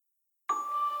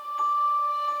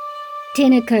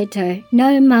Tēnā koutou,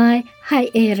 no mai,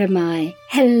 haere mai.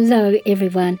 Hello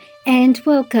everyone, and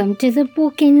welcome to the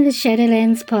Walking the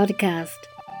Shadowlands podcast.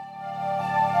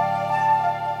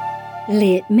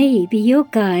 Let me be your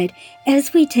guide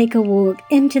as we take a walk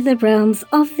into the realms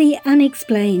of the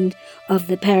unexplained, of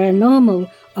the paranormal,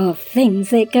 of things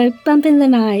that go bump in the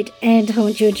night and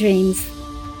haunt your dreams.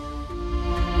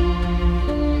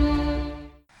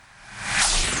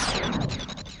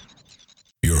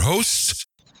 Your hosts?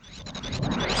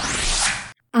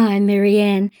 I'm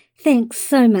Marianne. Thanks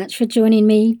so much for joining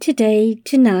me today,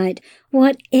 tonight,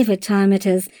 whatever time it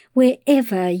is,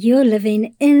 wherever you're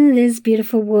living in this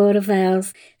beautiful world of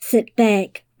ours. Sit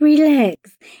back,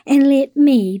 relax, and let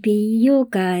me be your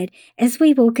guide as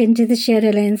we walk into the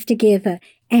Shadowlands together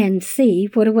and see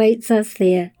what awaits us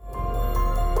there.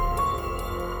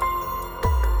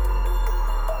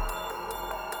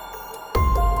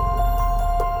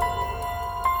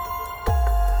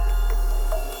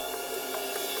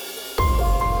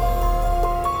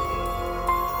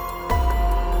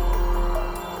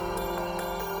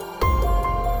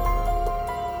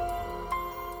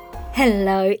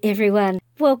 Hello everyone,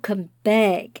 welcome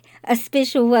back. A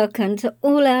special welcome to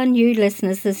all our new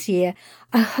listeners this year.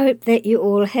 I hope that you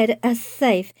all had a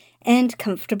safe and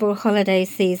comfortable holiday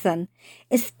season,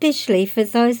 especially for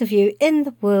those of you in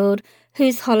the world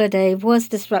whose holiday was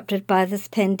disrupted by this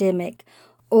pandemic.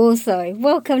 Also,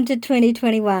 welcome to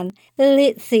 2021.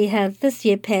 Let's see how this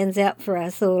year pans out for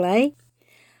us all, eh?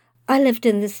 I lived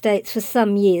in the States for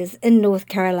some years in North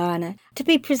Carolina. To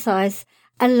be precise,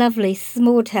 a lovely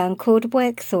small town called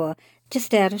Waxhaw,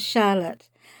 just out of Charlotte.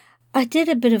 I did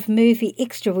a bit of movie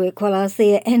extra work while I was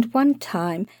there, and one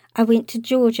time I went to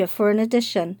Georgia for an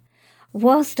audition.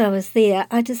 Whilst I was there,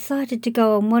 I decided to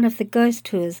go on one of the ghost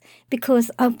tours because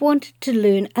I wanted to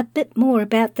learn a bit more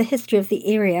about the history of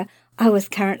the area I was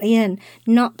currently in,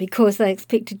 not because I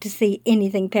expected to see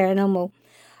anything paranormal.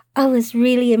 I was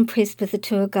really impressed with the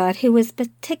tour guide, who was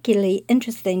particularly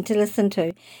interesting to listen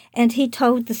to, and he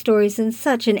told the stories in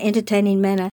such an entertaining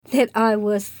manner that I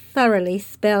was thoroughly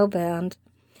spellbound.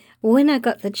 When I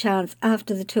got the chance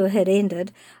after the tour had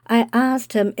ended, I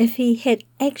asked him if he had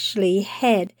actually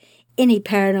had any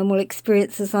paranormal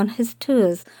experiences on his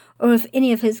tours, or if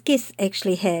any of his guests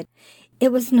actually had.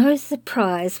 It was no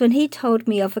surprise when he told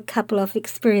me of a couple of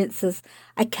experiences.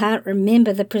 I can't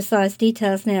remember the precise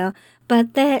details now,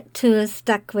 but that tour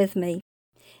stuck with me.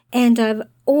 And I've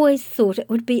always thought it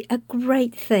would be a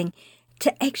great thing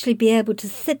to actually be able to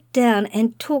sit down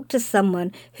and talk to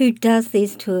someone who does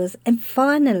these tours. And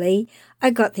finally,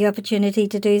 I got the opportunity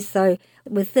to do so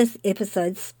with this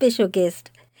episode's special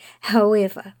guest.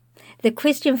 However, the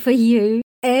question for you,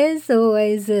 as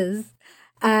always, is,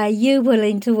 are you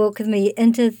willing to walk with me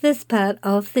into this part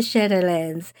of the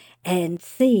Shadowlands and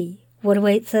see what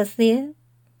awaits us there?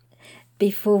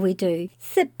 Before we do,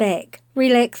 sit back,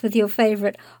 relax with your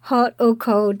favourite hot or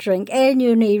cold drink and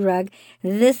your knee rug.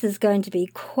 This is going to be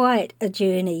quite a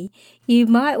journey. You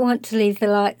might want to leave the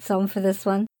lights on for this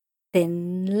one.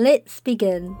 Then let's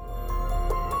begin.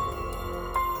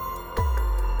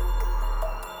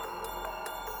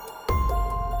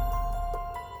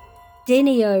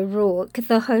 Denny O'Rourke,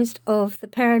 the host of the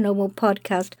paranormal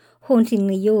podcast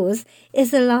Hauntingly Yours,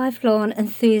 is a lifelong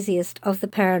enthusiast of the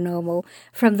paranormal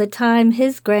from the time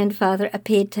his grandfather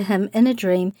appeared to him in a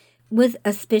dream with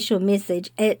a special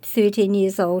message at 13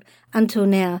 years old until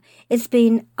now. It's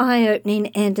been eye-opening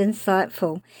and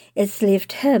insightful. It's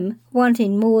left him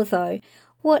wanting more though.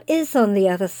 What is on the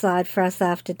other side for us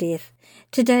after death?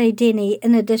 Today, Denny,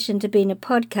 in addition to being a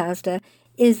podcaster,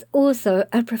 is also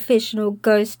a professional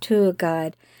ghost tour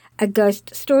guide, a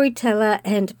ghost storyteller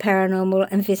and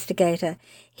paranormal investigator.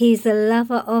 He's a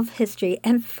lover of history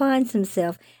and finds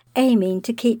himself aiming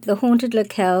to keep the haunted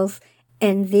locales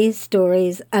and their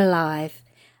stories alive.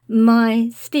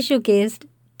 My special guest,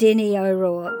 Denny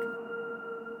O'Rourke.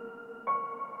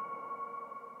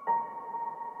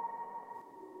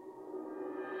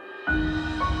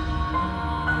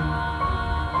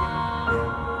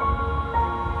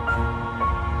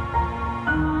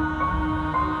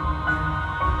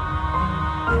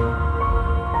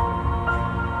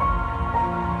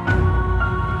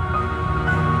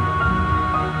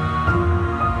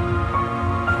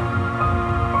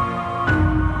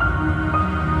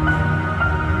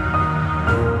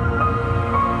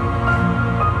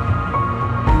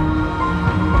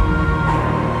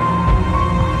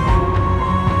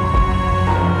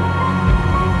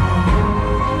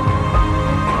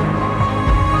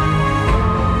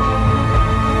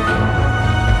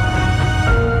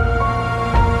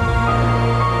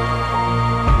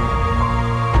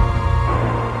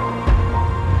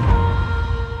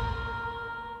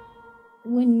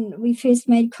 we first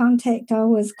made contact, I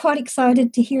was quite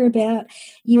excited to hear about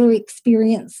your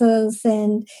experiences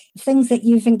and things that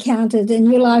you've encountered in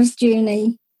your life's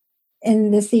journey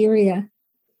in this area.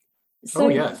 Oh, So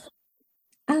yes.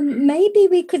 maybe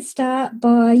we could start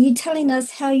by you telling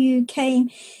us how you came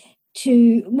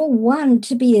to, well, one,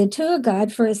 to be a tour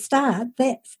guide for a start.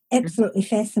 That's absolutely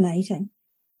fascinating.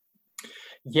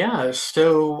 Yeah,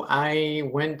 so I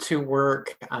went to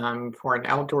work for an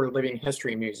outdoor living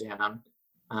history museum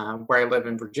where I live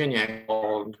in Virginia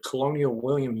called Colonial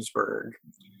Williamsburg.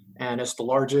 And it's the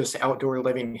largest outdoor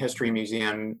living history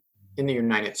museum in the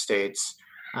United States,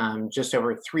 just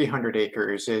over 300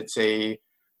 acres. It's a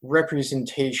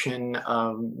representation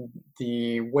of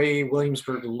the way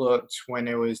Williamsburg looked when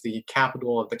it was the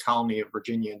capital of the colony of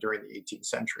Virginia during the 18th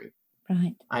century.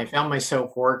 Right. I found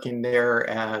myself working there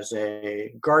as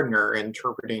a gardener,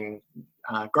 interpreting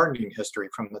gardening history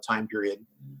from the time period.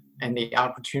 And the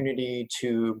opportunity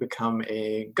to become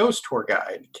a ghost tour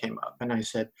guide came up. And I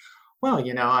said, well,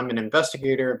 I'm an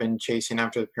investigator, I've been chasing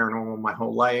after the paranormal my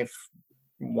whole life.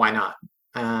 Why not?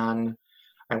 And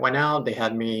I went out, they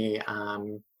had me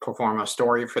perform a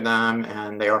story for them,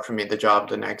 and they offered me the job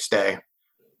the next day.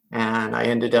 And I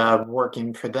ended up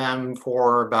working for them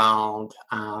for about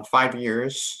 5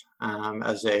 years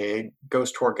as a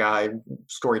ghost tour guide,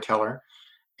 storyteller.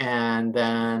 And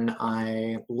then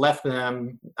I left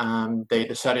them. They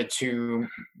decided to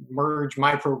merge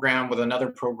my program with another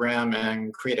program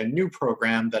and create a new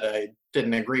program that I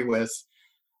didn't agree with.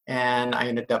 And I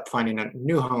ended up finding a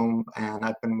new home, and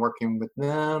I've been working with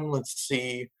them. Let's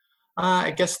see,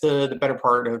 I guess the better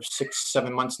part of 6,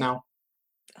 7 months now.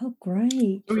 Oh,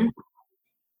 great. Okay.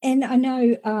 And I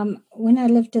know when I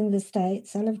lived in the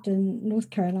States, I lived in North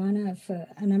Carolina for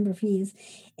a number of years,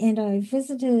 and I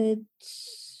visited,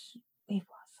 where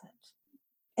was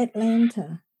it?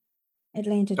 Atlanta,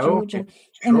 Oh, Georgia,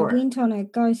 and I sure. went on a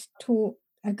ghost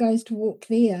walk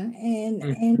there, and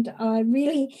Mm. I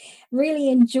really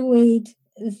enjoyed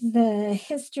the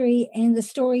history and the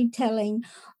storytelling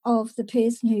of the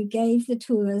person who gave the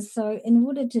tours. So, in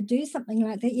order to do something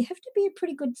like that, you have to be a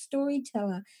pretty good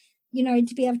storyteller,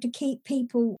 to be able to keep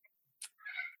people,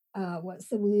 what's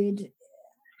the word,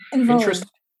 Interesting. involved.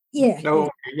 Yeah, yeah. Oh,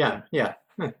 yeah, yeah.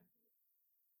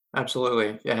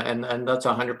 Absolutely. Yeah, and that's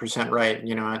 100% right.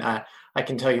 And I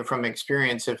can tell you from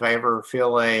experience, if I ever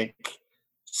feel like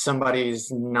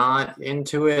somebody's not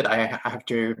into it, I have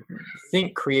to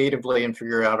think creatively and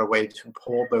figure out a way to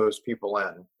pull those people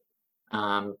in.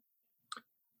 Um,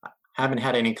 haven't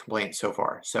had any complaints so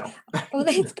far. So, Oh,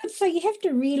 that's good. So you have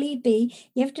to really be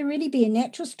a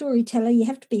natural storyteller. You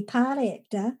have to be part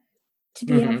actor to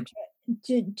be able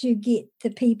hmm, to get the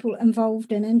people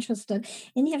involved and interested,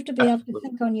 and you have to be able to absolutely.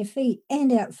 think on your feet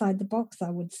and outside the box, I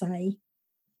would say.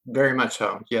 Very much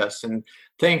so. Yes. And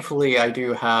thankfully I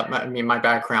do have, I mean, my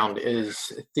background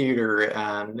is theater,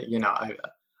 and, I've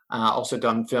also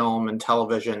done film and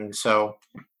television. So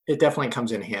it definitely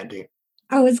comes in handy.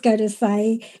 I was going to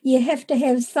say you have to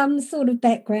have some sort of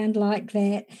background like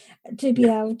that to be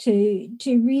Yeah, able to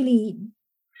really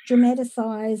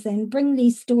dramatize and bring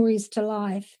these stories to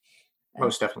life. Uh,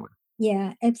 most definitely.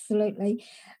 yeah, absolutely.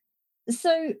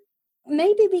 So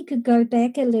maybe we could go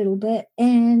back a little bit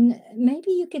and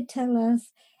maybe you could tell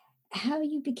us how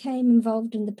you became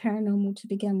involved in the paranormal to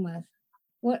begin with.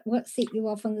 What set you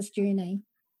off on this journey?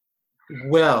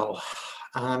 Well,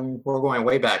 we're going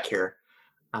way back here.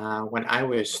 When I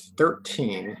was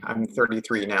 13, I'm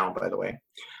 33 now, by the way.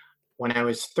 When I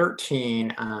was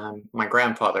 13, my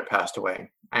grandfather passed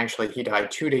away. Actually, he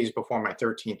died 2 days before my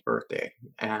 13th birthday.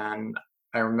 And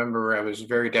I remember I was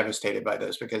very devastated by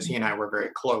this because he and I were very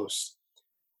close.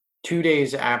 2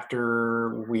 days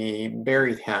after we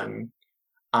buried him,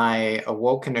 I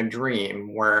awoke in a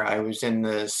dream where I was in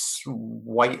this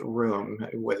white room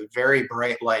with very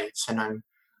bright lights, and I'm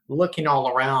looking all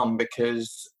around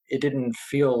because it didn't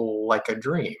feel like a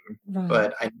dream, Right.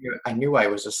 but I knew I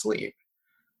was asleep.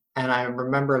 And I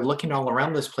remember looking all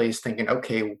around this place thinking,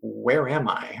 okay, where am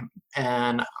I?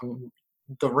 And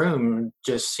the room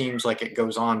just seems like it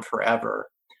goes on forever.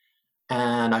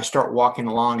 And I start walking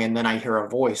along, and then I hear a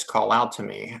voice call out to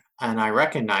me, and I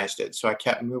recognized it. So I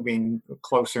kept moving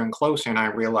closer and closer, and I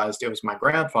realized it was my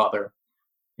grandfather,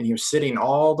 and he was sitting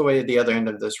all the way at the other end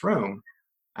of this room.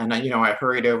 And I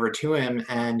hurried over to him,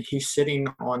 and he's sitting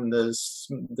on this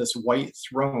white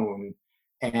throne,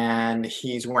 and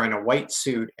he's wearing a white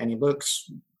suit, and he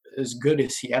looks as good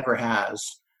as he ever has.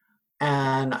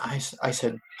 And I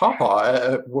said,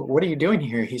 Papa, what are you doing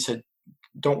here? He said,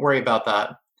 don't worry about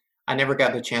that. I never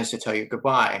got the chance to tell you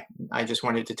goodbye. I just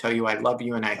wanted to tell you I love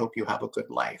you and I hope you have a good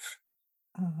life.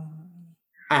 Oh.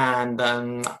 And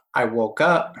then I woke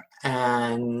up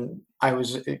and I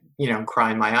was,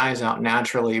 crying my eyes out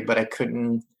naturally, but I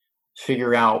couldn't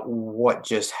figure out what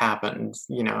just happened.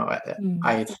 Mm,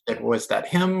 I said, was that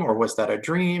him or was that a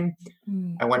dream?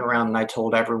 mm. I went around and I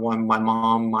told everyone, my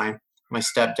mom, my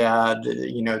stepdad,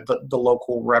 the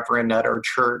local reverend at our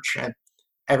church, and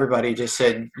everybody just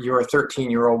said, "You're a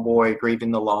 13-year-old boy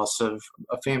grieving the loss of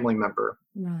a family member.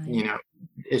 Right. You know,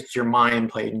 it's your mind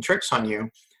playing tricks on you."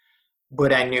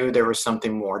 But I knew there was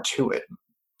something more to it,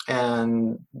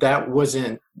 and that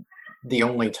wasn't the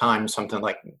only time something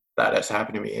like that has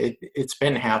happened to me. It's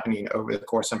been happening over the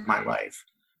course of my life,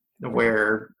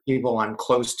 where people I'm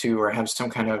close to or have some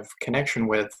kind of connection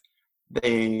with,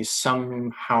 they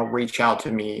somehow reach out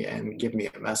to me and give me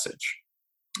a message.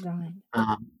 Right.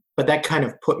 But that kind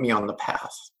of put me on the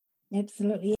path.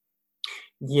 Absolutely.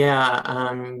 Yeah,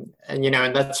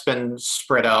 and that's been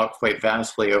spread out quite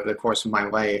vastly over the course of my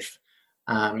life.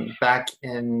 Back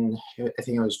in, I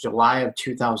think it was July of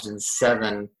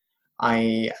 2007,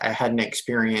 I had an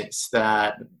experience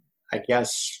that I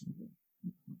guess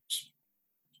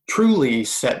truly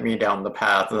set me down the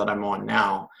path that I'm on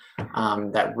now.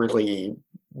 That really,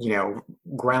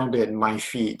 grounded my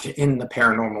feet in the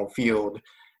paranormal field,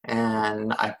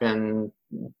 and I've been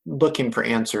looking for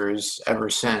answers ever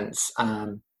since.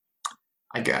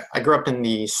 I grew up in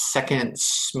the second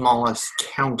smallest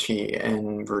county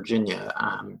in Virginia,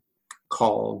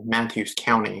 called Matthews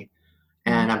County.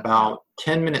 Mm. And about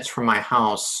 10 minutes from my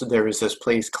house, there was this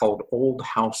place called Old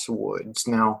House Woods.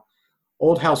 Now,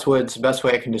 Old House Woods, the best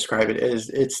way I can describe it is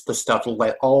it's the stuff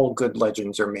all good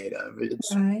legends are made of.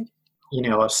 It's, Right. a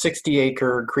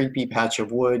 60-acre creepy patch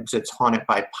of woods. It's haunted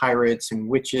by pirates and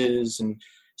witches and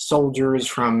soldiers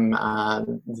from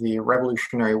the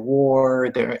Revolutionary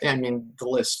War. The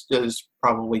list is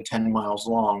probably 10 miles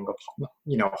long of,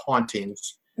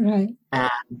 hauntings. Right.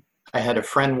 And I had a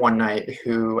friend one night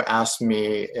who asked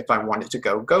me if I wanted to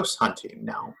go ghost hunting.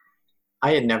 Now,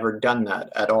 I had never done that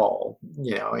at all.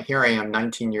 Here I am,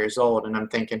 19 years old, and I'm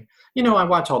thinking, I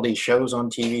watch all these shows on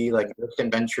TV like Ghost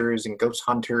Adventures and Ghost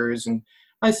Hunters, and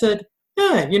I said,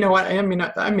 yeah, you know what? I mean,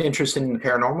 I'm interested in the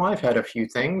paranormal. I've had a few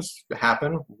things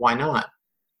happen. Why not?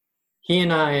 He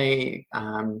and I,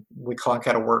 we clock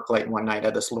out of work late one night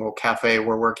at this little cafe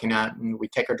we're working at, and we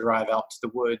take a drive out to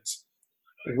the woods.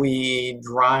 We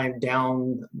drive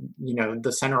down,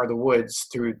 the center of the woods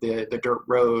through the dirt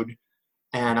road,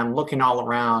 and I'm looking all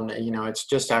around. It's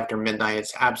just after midnight.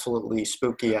 It's absolutely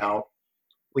spooky out.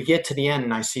 We get to the end,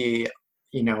 and I see,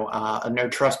 a no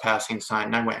trespassing sign,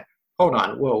 and I went, "Hold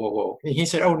on, whoa, whoa, whoa!" And he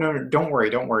said, "Oh no, no, don't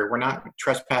worry, don't worry. We're not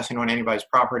trespassing on anybody's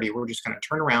property. We're just going to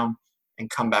turn around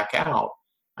and come back out."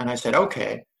 And I said,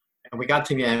 "Okay." And we got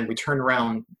to the end. We turned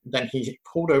around. Then he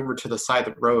pulled over to the side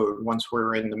of the road once we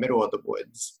were in the middle of the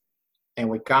woods, and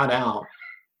we got out,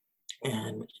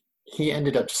 and he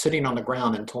ended up sitting on the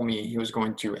ground and told me he was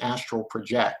going to astral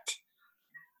project.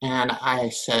 And I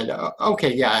said,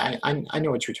 "Okay, yeah, I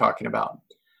know what you're talking about."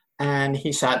 And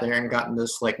he sat there and got in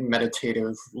this like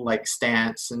meditative like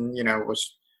stance, and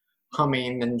was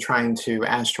humming and trying to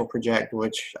astral project,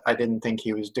 which I didn't think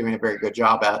he was doing a very good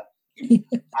job at.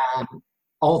 And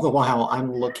all the while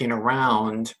I'm looking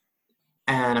around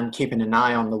and I'm keeping an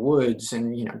eye on the woods,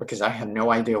 and because I have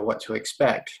no idea what to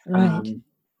expect. Right.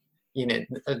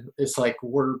 It's like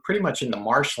we're pretty much in the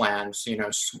marshlands,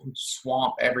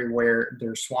 swamp everywhere.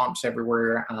 There's swamps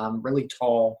everywhere, really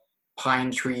tall pine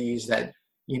trees that,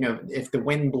 if the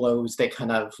wind blows, they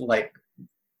kind of like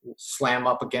slam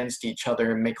up against each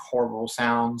other and make horrible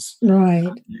sounds.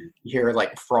 Right. You hear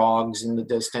like frogs in the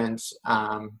distance.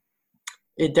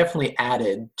 It definitely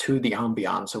added to the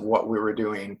ambiance of what we were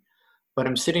doing. But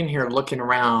I'm sitting here looking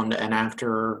around, and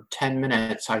after 10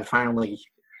 minutes, I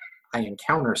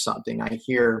encounter something. I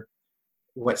hear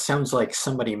what sounds like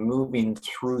somebody moving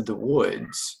through the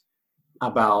woods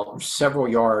about several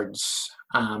yards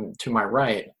to my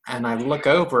right. And I look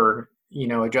over,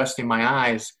 adjusting my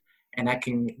eyes, and I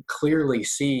can clearly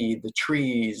see the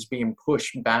trees being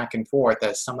pushed back and forth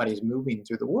as somebody's moving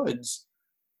through the woods.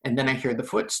 And then I hear the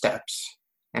footsteps,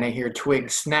 and I hear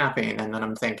twigs snapping. And then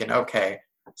I'm thinking, okay,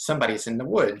 somebody's in the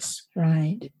woods.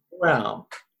 Right. Well,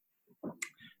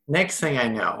 next thing I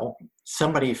know,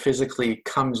 somebody physically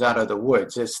comes out of the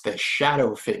woods. It's the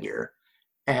shadow figure,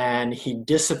 and he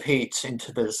dissipates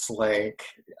into this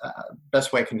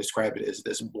best way I can describe it is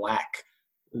this black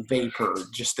vapor,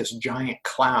 just this giant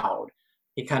cloud.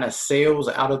 He kind of sails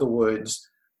out of the woods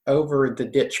over the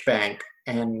ditch bank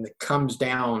and comes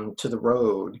down to the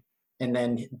road, and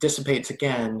then dissipates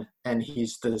again, and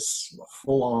he's this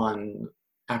full-on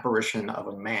apparition of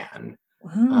a man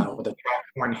Wow. with a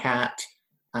horn hat,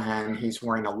 and he's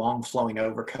wearing a long flowing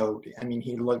overcoat. I mean,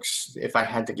 he looks, if I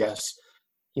had to guess,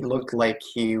 he looked like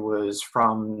he was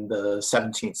from the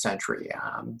 17th century.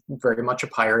 Very much a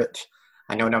pirate.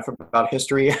 I know enough about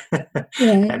history.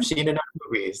 Yeah. I've seen enough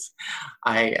movies.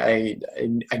 I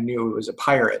knew it was a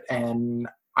pirate, and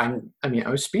I mean, I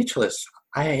was speechless.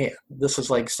 This is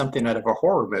like something out of a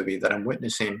horror movie that I'm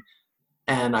witnessing.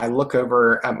 And I look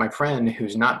over at my friend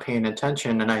who's not paying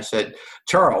attention, and I said,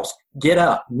 "Charles, get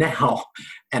up now."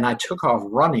 And I took off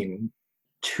running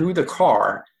to the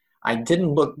car. I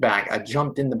didn't look back. I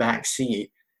jumped in the back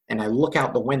seat, and I look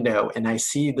out the window, and I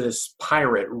see this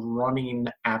pirate running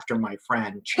after my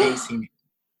friend, chasing him.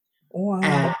 Wow.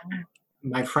 And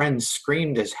my friend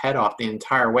screamed his head off the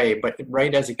entire way, but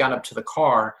right as he got up to the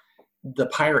car, the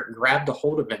pirate grabbed a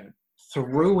hold of him,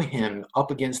 threw him up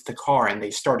against the car, and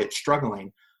they started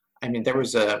struggling. I mean, there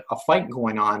was a fight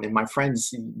going on, and my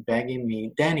friend's begging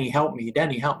me, "Danny, help me,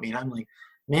 Danny, help me." And I'm like,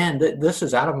 man, this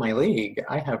is out of my league.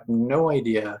 I have no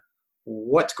idea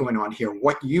what's going on here,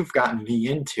 what you've gotten me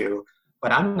into,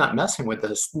 but I'm not messing with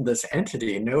this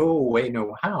entity. No way,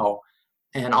 no how.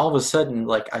 And all of a sudden,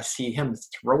 like, I see him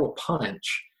throw a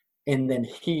punch, and then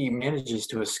he manages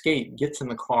to escape, gets in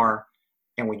the car,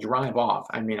 and we drive off.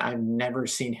 I mean, I've never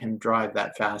seen him drive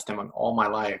that fast in all my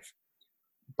life.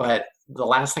 But the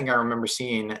last thing I remember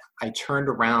seeing, I turned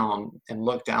around and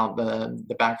looked out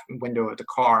the back window of the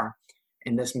car,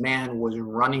 and this man was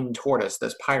running toward us,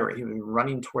 this pirate. He was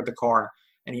running toward the car,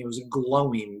 and he was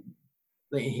glowing.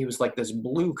 He was like this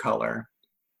blue color.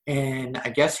 And I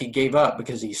guess he gave up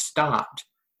because he stopped.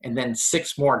 And then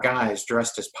 6 more guys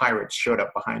dressed as pirates showed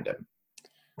up behind him.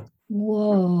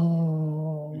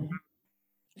 Whoa. Mm-hmm.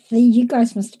 So you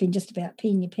guys must have been just about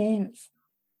peeing your pants.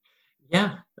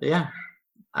 Yeah.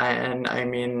 I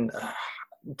mean,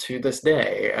 to this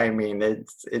day, I mean,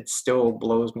 it still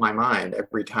blows my mind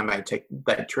every time I take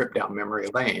that trip down memory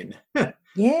lane.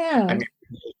 Yeah. I mean,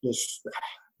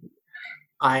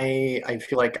 I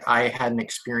feel like I had an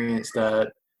experience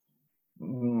that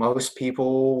most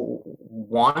people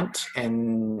want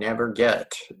and never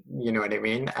get, you know what I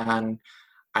mean? And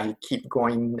I keep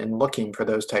going and looking for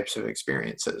those types of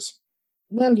experiences.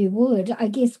 Well, you would. I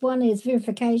guess one is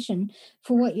verification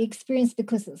for what you experience,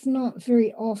 because it's not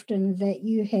very often that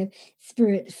you have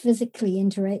spirit physically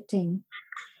interacting.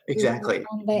 Exactly.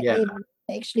 Yeah. It's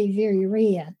actually very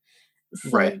rare. So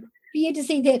right. For you to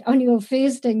see that on your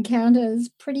first encounter is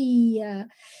pretty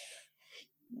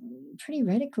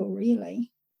radical,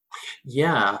 really.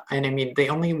 Yeah. And I mean, the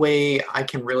only way I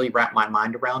can really wrap my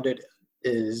mind around it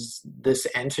is this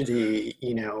entity,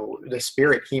 you know, the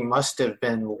spirit, he must have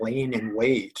been laying in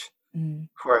wait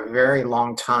for a very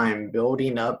long time,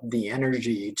 building up the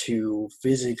energy to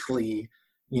physically,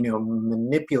 you know,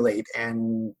 manipulate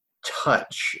and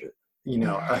touch, you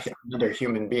know, another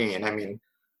human being. I mean,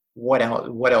 what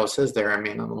else is there? I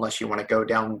mean, unless you want to go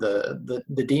down the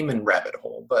demon rabbit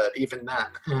hole, but even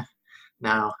then,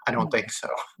 no, I don't think so.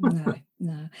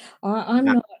 No. I'm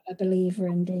not a believer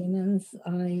in demons.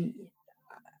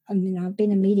 I mean, I've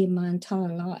been a medium my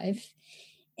entire life,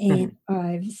 and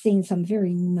I've seen some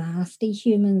very nasty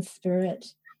human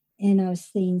spirit, and I've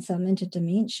seen some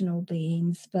interdimensional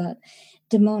beings, but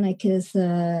demonic is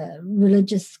a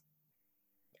religious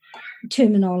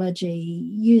terminology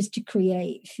used to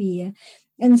create fear.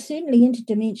 And certainly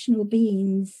interdimensional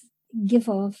beings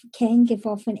can give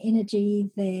off an energy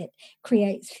that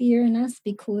creates fear in us,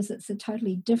 because it's a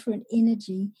totally different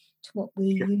energy to what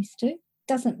we're used to.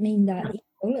 Doesn't mean that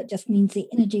equal, it just means the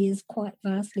energy is quite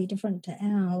vastly different to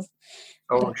ours.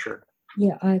 Oh, sure.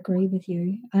 Yeah, I agree with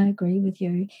you.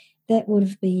 That would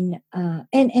have been,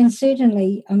 and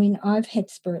certainly, I mean, I've had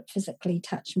spirit physically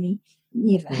touch me.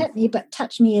 Never hit me, but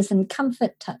touch me as in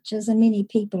comfort touches, and many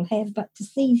people have. But to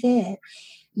see that,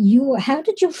 how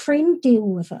did your friend deal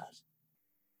with it?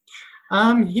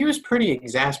 He was pretty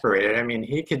exasperated. I mean,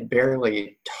 he could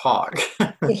barely talk,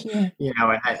 you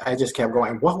know, and I just kept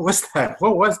going, "What was that?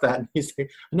 What was that?" And he's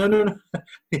like, no,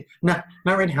 not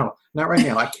right now. Not right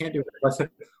now. I can't do it.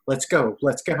 Let's go.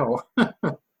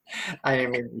 I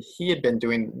mean, he had been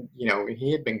doing, you know,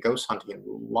 he had been ghost hunting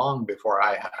long before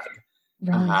I had.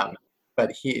 Right.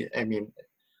 But I mean,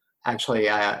 actually,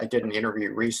 I did an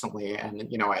interview recently, and,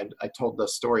 you know, I told the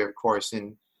story, of course,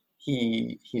 and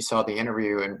he saw the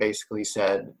interview and basically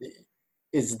said,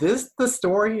 "Is this the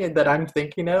story that I'm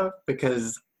thinking of?"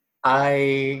 Because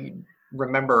I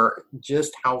remember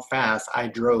just how fast I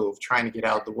drove trying to get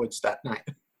out of the woods that night.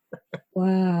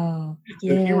 Wow.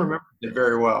 So he remembers it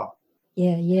very well.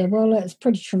 Yeah. Well, it's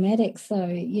pretty traumatic. So,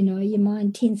 you know, your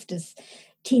mind tends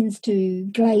to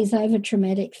glaze over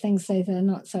traumatic things, so they're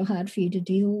not so hard for you to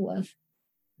deal with.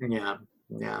 Yeah.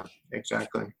 Yeah,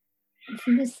 exactly.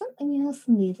 There was something else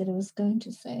in there that I was going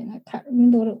to say, and I can't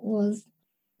remember what it was.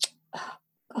 Oh,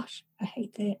 gosh, I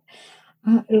hate that.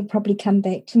 It'll probably come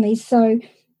back to me. So,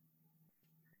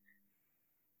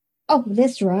 oh,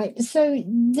 that's right. So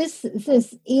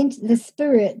the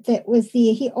spirit that was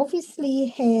there, he obviously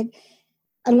had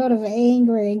a lot of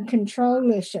anger and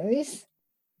control issues,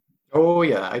 Oh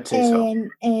yeah, I'd say so.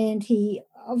 and he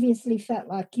obviously felt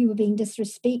like you were being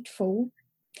disrespectful,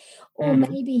 or Hmm.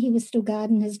 maybe he was still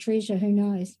guarding his treasure. Who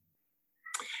knows?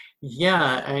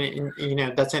 Yeah,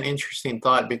 and that's an interesting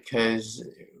thought because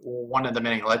one of the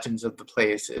many legends of the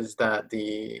place is that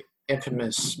the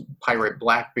infamous pirate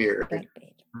Blackbeard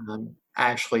Blackbeard.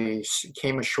 actually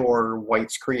came ashore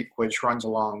White's Creek, which runs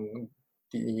along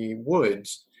the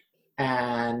woods,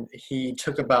 and he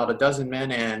took about a dozen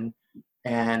men in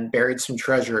and buried some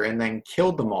treasure and then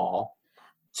killed them all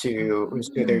so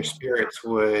their Oh, spirits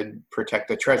would protect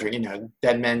the treasure.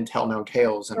 Dead men tell no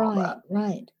tales and all that. right,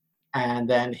 right. And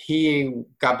then he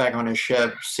got back on his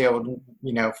ship, sailed,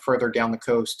 further down the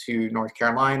coast to North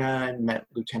Carolina and met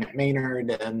Lieutenant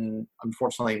Maynard and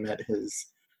unfortunately met his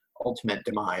ultimate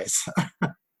demise.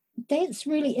 That's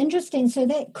really interesting. So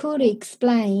that could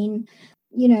explain,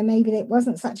 maybe that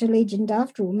wasn't such a legend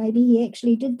after all. Maybe he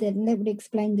actually did that, and that would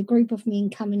explain the group of men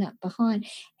coming up behind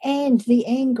and the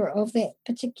anger of that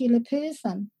particular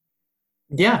person.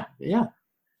 Yeah, yeah.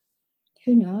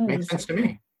 Who Makes knows? sense to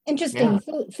me. Interesting Yeah.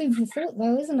 food for thought,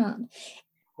 though, isn't it?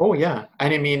 Oh, yeah.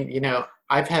 And I mean,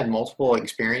 I've had multiple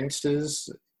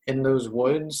experiences in those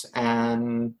woods,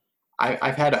 and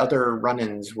I've had other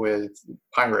run-ins with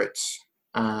pirates.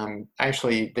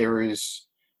 Actually, there was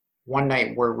one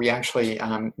night where we actually,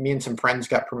 me and some friends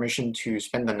got permission to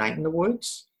spend the night in the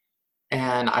woods.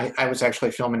 And I was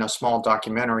actually filming a small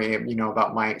documentary,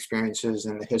 about my experiences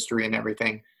and the history and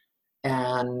everything.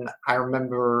 And I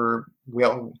remember we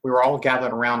were all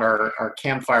gathered around our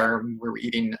campfire. We were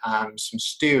eating some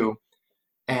stew,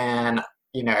 and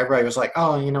everybody was like,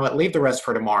 "Oh, you know what? Leave the rest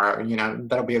for tomorrow.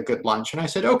 That'll be a good lunch." And I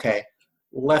said, "Okay."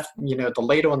 Left the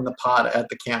ladle in the pot at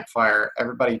the campfire.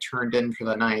 Everybody turned in for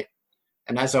the night,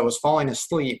 and as I was falling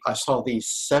asleep, I saw these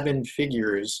 7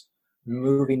 figures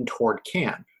moving toward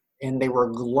camp, and they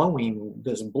were glowing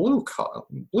this blue color.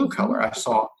 Blue color. Mhm. I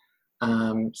saw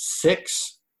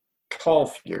 6 tall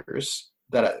figures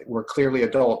that were clearly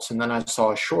adults, and then I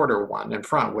saw a shorter one in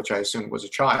front, which I assumed was a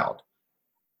child.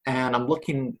 And I'm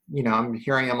looking,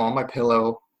 here I am on my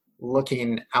pillow,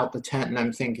 looking out the tent, and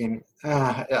I'm thinking,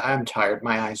 I'm tired.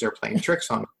 My eyes are playing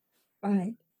tricks on me.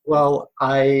 Right. Well,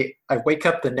 I wake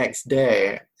up the next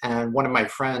day, and one of my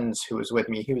friends who was with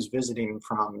me, he was visiting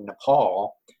from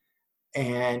Nepal,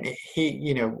 and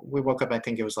we woke up. I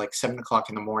think it was like 7 o'clock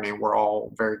in the morning. We're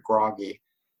all very groggy,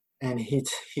 and he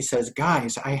says,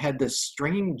 "Guys, I had this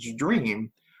strange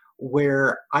dream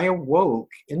where I awoke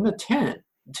in the tent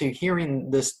to hearing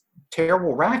this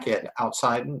terrible racket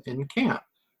outside in camp."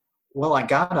 Well, I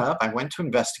got up, I went to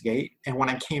investigate, and when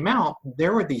I came out,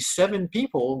 there were these 7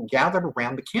 people gathered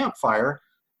around the campfire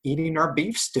eating our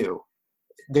beef stew.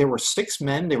 There were 6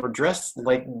 men, they were dressed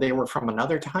like they were from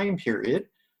another time period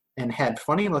and had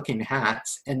funny looking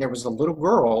hats, and there was a little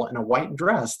girl in a white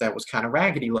dress that was kind of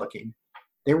raggedy looking.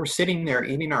 They were sitting there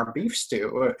eating our beef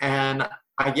stew, and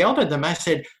I yelled at them. I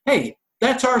said, "Hey,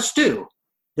 that's our stew."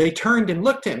 They turned and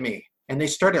looked at me, and they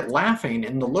started laughing,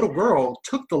 and the little girl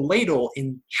took the ladle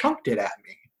and chunked it at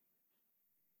me.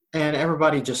 And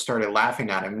everybody just started laughing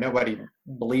at him. Nobody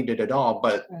believed it at all.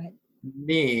 But Right.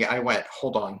 me, I went,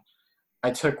 hold on.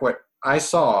 I took what I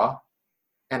saw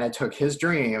and I took his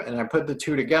dream and I put the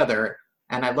two together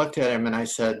and I looked at him and I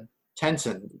said,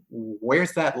 "Tenson,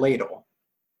 where's that ladle?"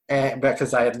 And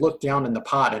because I had looked down in the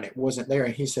pot and it wasn't there.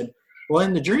 And he said, "Well,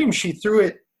 in the dream, she threw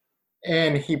it,"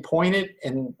 and he pointed,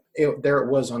 and there it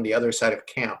was on the other side of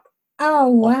camp. Oh,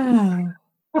 wow.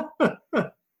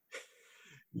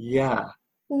 Yeah. And,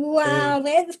 Wow,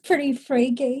 that's pretty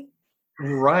freaky.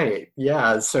 right.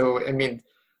 Yeah. So, I mean,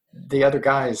 the other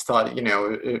guys thought,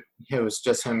 it was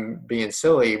just him being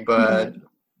silly, but Mhm.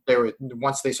 they were,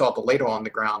 once they saw the ladle on the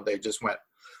ground, they just went,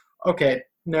 "Okay,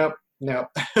 nope, nope."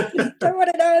 Don't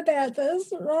want to know about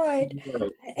this, right?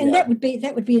 Right. And Yeah.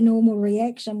 that would be a normal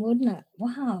reaction, wouldn't it?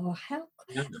 Wow, how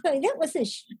Yeah. so that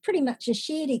was pretty much a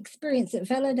shared experience that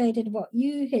validated what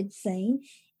you had seen,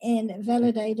 and it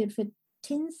validated for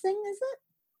Tenzing, is it?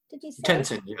 Did you say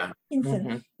Tenson, yeah. Tenzin?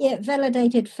 Hmm. Yeah, it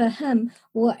validated for him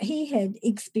what he had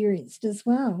experienced as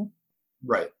well.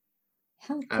 Right.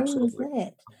 How cool is Absolutely.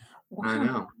 that? I Wow.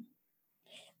 know.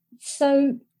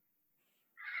 So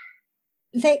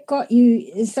that got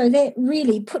you, so that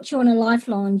really put you on a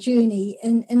lifelong journey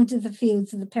into the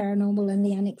fields of the paranormal and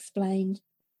the unexplained.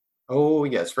 Oh,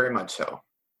 yes, very much so,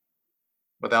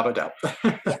 without a doubt.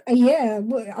 Yeah,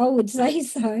 I would say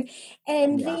so.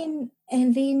 Yeah.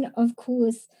 And then, of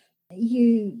course,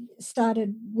 you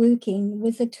started working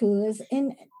with the tours.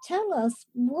 And tell us,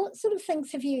 what sort of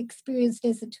things have you experienced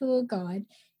as a tour guide?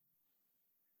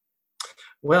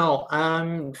 Well,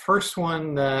 first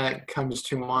one that comes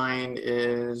to mind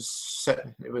is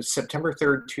it was September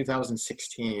 3rd,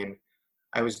 2016.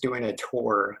 I was doing a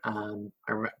tour.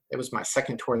 It was my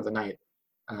second tour of the night.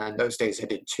 Those days I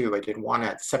did two. I did one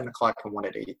at 7 o'clock and one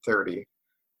at 8:30.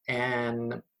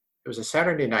 And it was a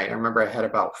Saturday night. I remember I had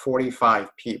about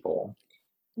 45 people,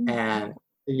 and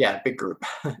yeah, big group.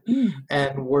 Mm.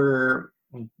 And we're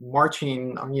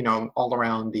marching, all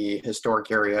around the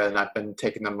historic area, and I've been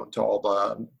taking them to all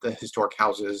the historic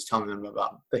houses, telling them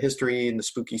about the history and the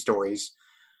spooky stories.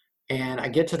 And I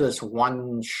get to this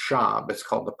one shop. It's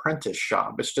called the Prentice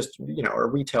Shop. It's just, a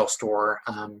retail store.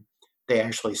 They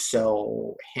actually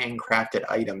sell handcrafted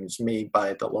items made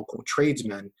by the local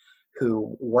tradesmen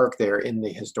who work there in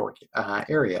the historic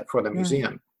area for the Right.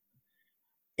 museum.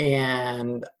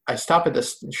 And I stop at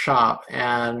this shop,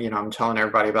 and I'm telling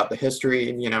everybody about the history,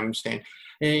 and I'm saying,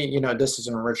 hey, this is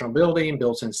an original building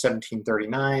built in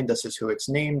 1739. This is who it's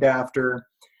named after.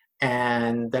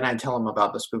 And then I tell them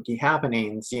about the spooky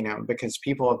happenings, because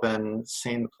people have been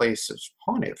saying the place is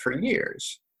haunted for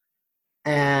years.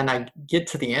 And I get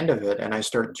to the end of it, and I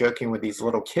start joking with these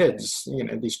little kids,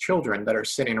 these children that are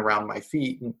sitting around my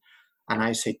feet. And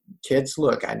I say, kids,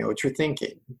 look, I know what you're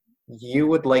thinking. You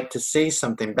would like to say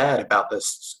something bad about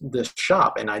this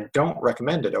shop, and I don't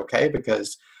recommend it, okay?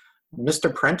 Because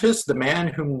Mr. Prentice, the man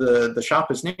whom the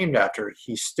shop is named after,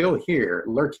 he's still here,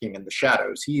 lurking in the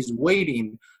shadows. He's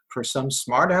waiting for some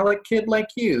smart aleck kid like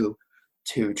you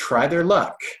to try their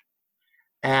luck.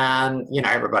 And,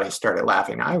 everybody started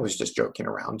laughing. I was just joking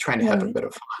around, trying to have a Right. bit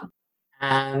of fun.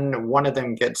 And one of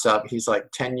them gets up. He's like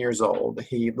 10 years old.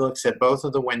 He looks at both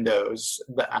of the windows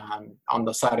on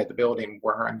the side of the building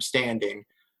where I'm standing.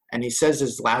 And he says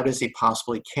as loud as he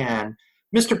possibly can,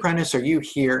 Mr. Prentice, are you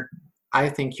here? I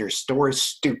think your store is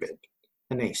stupid.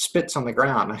 And then he spits on the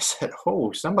ground. I said,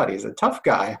 oh, somebody's a tough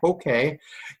guy. Okay.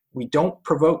 We don't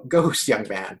provoke ghosts, young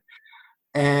man.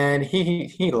 And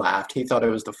he laughed. He thought it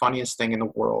was the funniest thing in the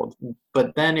world.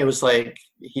 But then it was like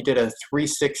he did a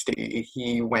 360.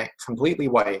 He went completely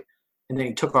white, and then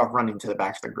he took off running to the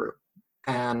back of the group.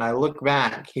 And I look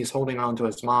back, he's holding on to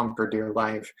his mom for dear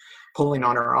life, pulling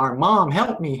on her arm. Mom,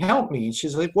 help me, help me.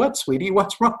 She's like, what, sweetie?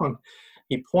 What's wrong?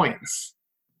 He points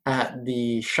at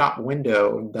the shop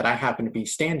window that I happen to be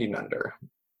standing under.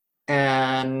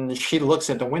 And she looks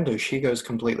at the window. She goes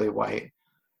completely white,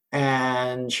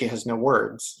 and she has no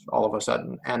words all of a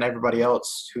sudden. And everybody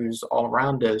else who's all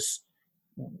around us,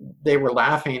 they were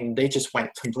laughing. They just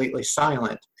went completely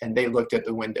silent, and they looked at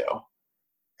the window,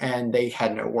 and they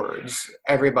had no words.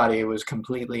 Everybody was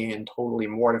completely and totally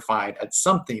mortified at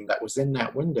something that was in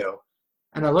that window.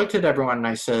 And I looked at everyone and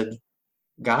I said,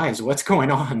 guys, what's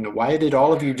going on? Why did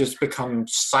all of you just become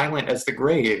silent as the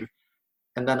grave?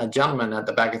 And then a gentleman at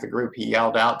the back of the group, he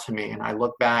yelled out to me, and I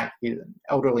look back. He's an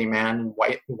elderly man,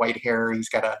 white hair. He's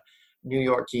got a New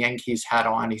York Yankees hat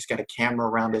on. He's got a camera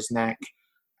around his neck.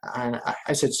 And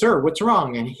I said, sir, what's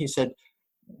wrong? And he said,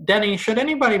 Denny, should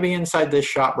anybody be inside this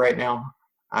shop right now?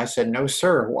 I said, no,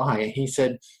 sir. Why? He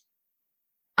said,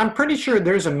 I'm pretty sure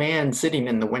there's a man sitting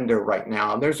in the window right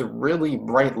now. There's a really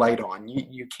bright light on.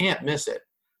 You can't miss it.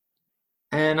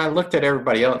 And I looked at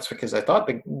everybody else because I thought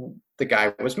the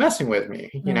guy was messing with me,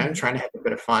 Right. trying to have a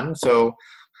bit of fun. So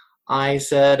I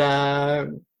said,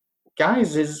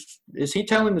 guys, is he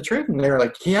telling the truth? And they were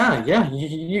like, yeah,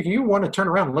 you want to turn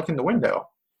around and look in the window.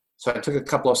 So I took a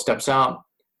couple of steps out,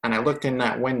 and I looked in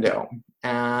that window.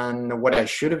 And what I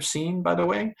should have seen, by the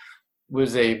way,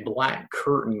 was a black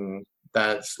curtain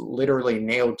that's literally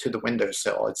nailed to the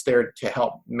windowsill. It's there to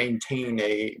help maintain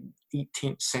a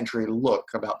 18th century look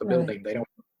about the Right. building. They don't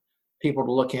want people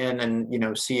to look in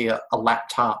and see a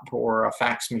laptop or a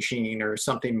fax machine or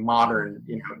something modern,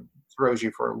 throws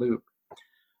you for a loop.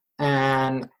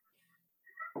 And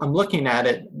I'm looking at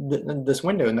it, this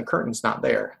window, and the curtain's not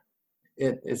there.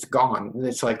 It's gone.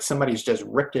 It's like somebody's just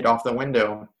ripped it off the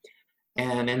window.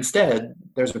 And instead,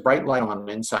 there's a bright light on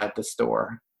inside the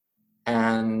store.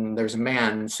 And there's a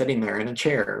man sitting there in a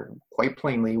chair. Quite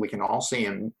plainly, we can all see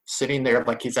him sitting there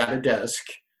like he's at a desk,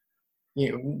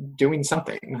 doing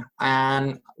something.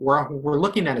 And we're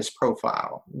looking at his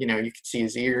profile. You can see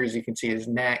his ears, you can see his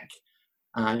neck.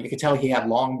 You could tell he had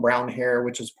long brown hair,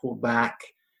 which was pulled back.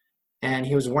 And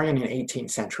he was wearing an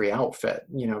 18th century outfit,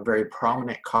 very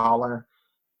prominent collar.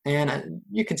 And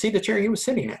you could see the chair he was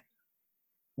sitting in.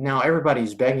 Now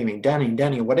everybody's begging me,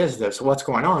 Denny, what is this? What's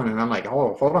going on? And I'm like,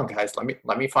 oh, hold on, guys,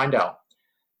 let me find out.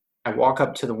 I walk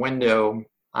up to the window.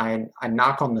 I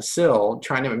knock on the sill,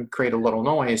 trying to create a little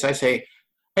noise. I say,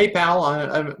 hey, pal,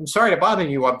 I'm sorry to bother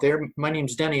you up there. My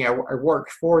name's Denny. I work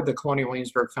for the Colonial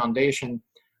Williamsburg Foundation.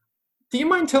 Do you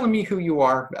mind telling me who you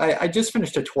are? I just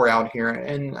finished a tour out here,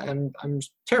 and I'm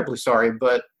terribly sorry,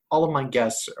 but all of my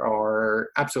guests are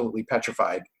absolutely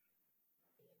petrified.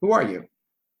 Who are you?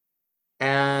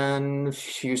 And a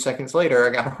few seconds later, I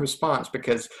got a response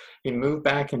because he moved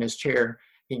back in his chair.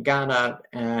 He got up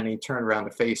and he turned around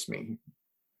to face me.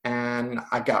 And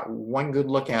I got one good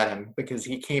look at him because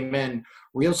he came in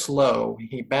real slow.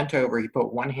 He bent over, he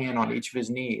put one hand on each of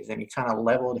his knees, and he kind of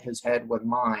leveled his head with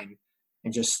mine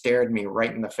and just stared me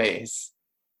right in the face.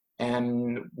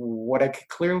 And what I could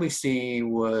clearly see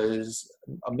was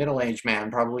a middle-aged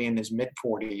man, probably in his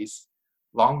mid-40s,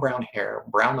 long brown hair,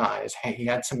 brown eyes. He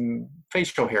had some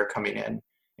facial hair coming in,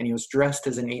 and he was dressed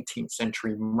as an 18th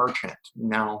century merchant.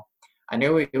 Now, I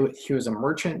know he was a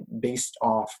merchant based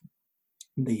off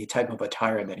the type of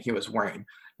attire that he was wearing.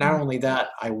 Not only that,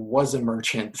 I was a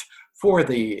merchant for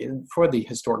the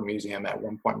Historic Museum at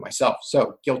one point myself,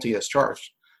 so guilty as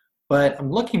charged. But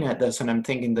I'm looking at this and I'm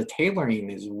thinking the tailoring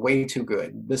is way too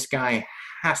good. This guy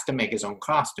has to make his own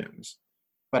costumes.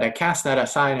 But I cast that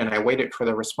aside and I waited for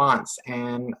the response,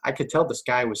 and I could tell this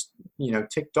guy was,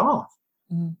 ticked off.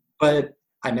 Mm. But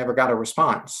I never got a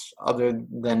response other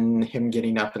than him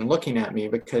getting up and looking at me,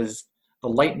 because the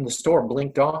light in the store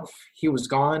blinked off, he was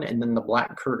gone, and then the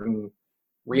black curtain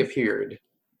reappeared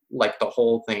like the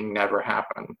whole thing never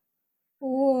happened.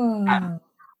 Whoa.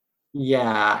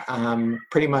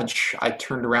 Pretty much I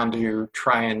turned around to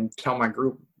try and tell my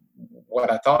group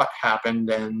what I thought happened,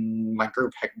 and my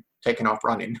group had taken off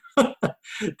running.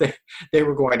 They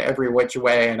were going every which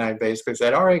way, and I basically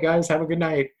said, all right, guys, have a good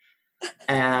night.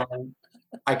 And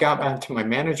I got back to my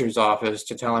manager's office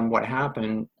to tell him what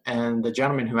happened, and the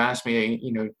gentleman who asked me,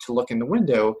 to look in the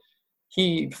window,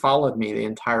 he followed me the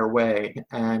entire way,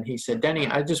 and he said, Denny,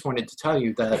 I just wanted to tell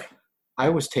you that I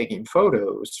was taking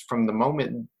photos from the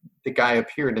moment the guy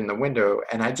appeared in the window,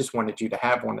 and I just wanted you to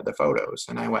have one of the photos.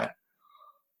 And I went,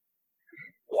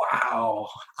 wow.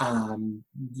 And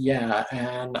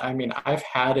I mean, I've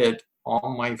had it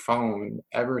on my phone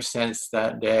ever since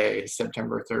that day,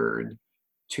 September 3rd,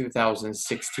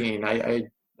 2016. I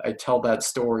tell that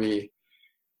story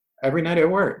every night at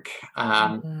work.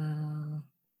 Wow.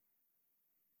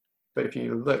 But if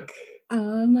you look,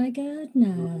 oh my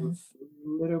goodness, a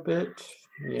little bit,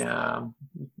 I'm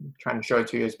trying to show it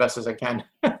to you as best as I can.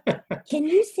 Can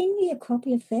you send me a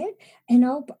copy of that? And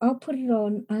I'll put it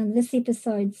on this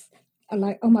episode's,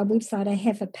 like on my website. I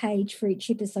have a page for each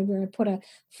episode where I put a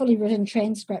fully written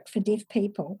transcript for deaf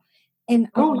people. And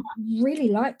I would really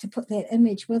like to put that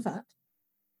image with it.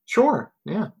 Sure.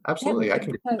 Yeah, absolutely. I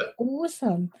can do that.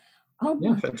 Awesome. Oh,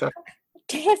 yeah, fantastic.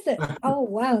 Oh,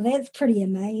 wow. That's pretty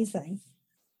amazing.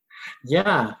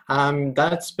 Yeah,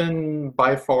 that's been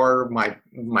by far my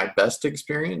best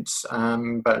experience.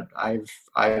 But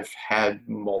I've had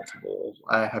multiple.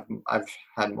 I've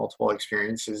had multiple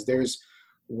experiences. There's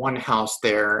one house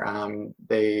there.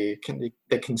 They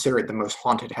consider it the most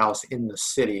haunted house in the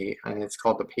city, and it's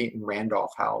called the Peyton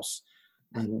Randolph House.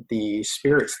 And the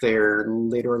spirits there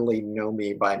literally know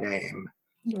me by name.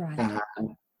 Right.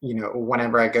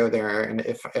 Whenever I go there, and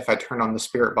if I turn on the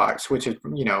spirit box, which is,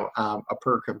 a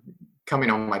perk of coming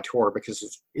on my tour,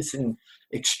 because it's an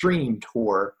extreme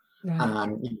tour. Right.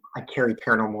 I carry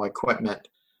paranormal equipment,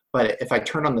 but if I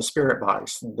turn on the spirit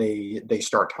box, they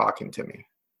start talking to me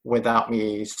without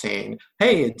me saying,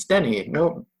 hey, it's Denny.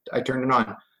 Nope. I turn it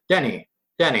on. Denny,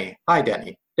 hi,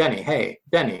 Denny, hey,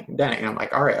 Denny. And I'm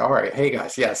like, all right. Hey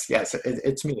guys, yes,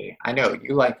 it's me. I know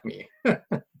you like me.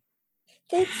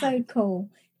 That's so cool.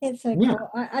 That's so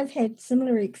cool. I've had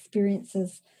similar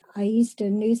experiences. I used to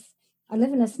nurse. I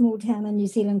live in a small town in New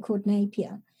Zealand called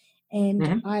Napier,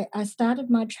 and I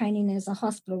started my training as a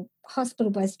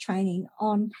hospital-based training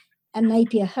on a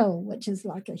Napier Hill, which is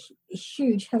like a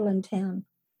huge hill in town.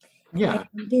 Yeah.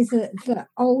 And there's the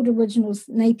old original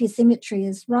Napier Cemetery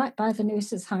is right by the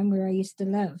nurses' home where I used to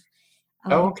live.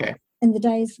 Okay. In the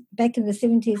days back in the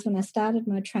 70s when I started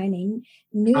my training,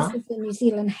 nurses in New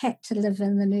Zealand had to live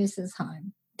in the nurses'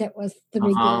 home. That was the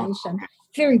regulation.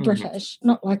 Very British,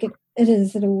 not like it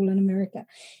is at all in America.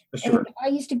 Sure. And I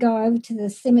used to go over to the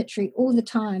cemetery all the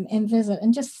time and visit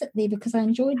and just sit there because I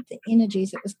enjoyed the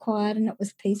energies. It was quiet and it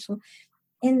was peaceful.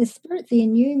 And the spirit there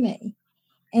knew me.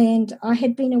 And I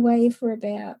had been away for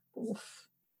about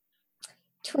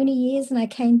 20 years, and I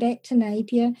came back to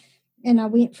Napier, and I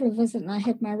went for a visit, and I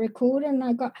had my recorder, and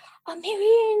I got, oh,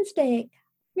 Marianne's back.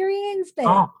 Marianne's back.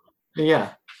 Oh,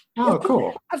 yeah. Oh,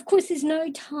 cool. Of course, there's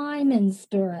no time in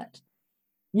spirit.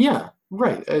 Yeah,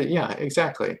 right. Yeah,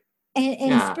 exactly.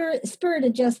 And Yeah. spirit are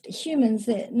just humans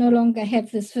that no longer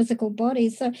have this physical body,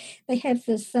 so they have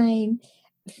the same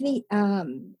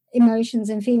emotions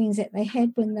and feelings that they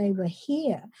had when they were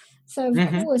here. So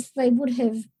of course they would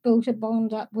have built a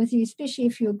bond up with you, especially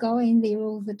if you're going there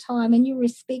all the time and you're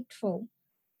respectful.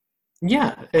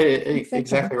 Yeah,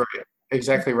 exactly right.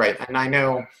 Exactly right. And I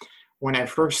know when I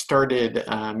first started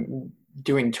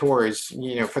doing tours,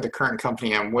 for the current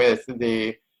company I'm with,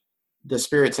 the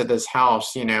spirits at this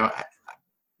house,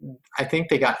 I think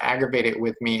they got aggravated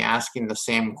with me asking the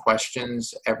same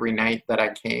questions every night that I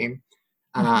came.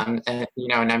 And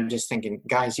I'm just thinking,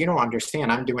 guys, you don't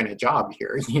understand. I'm doing a job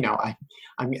here.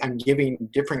 I'm giving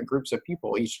different groups of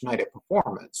people each night a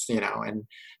performance. And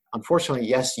unfortunately,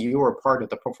 yes, you are part of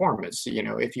the performance.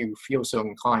 If you feel so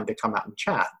inclined to come out and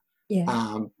chat.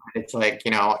 Yeah. It's like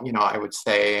I would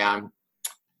say,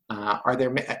 are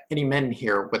there any men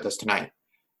here with us tonight?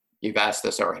 You've asked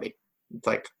this already. It's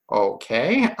like,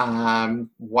 okay.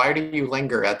 Why do you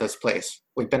linger at this place?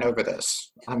 We've been over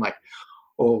this. I'm like,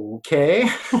 okay.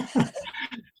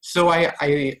 So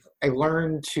I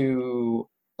learned to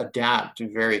adapt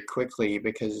very quickly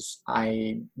because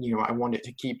I wanted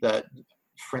to keep that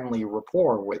friendly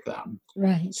rapport with them.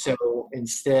 Right. So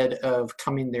instead of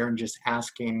coming there and just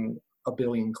asking a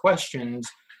billion questions,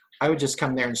 I would just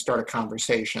come there and start a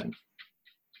conversation.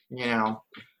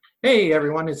 Hey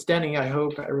everyone, it's Denny. I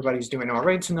hope everybody's doing all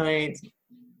right tonight.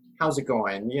 How's it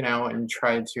going? And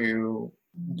try to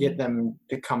get them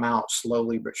to come out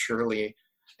slowly but surely.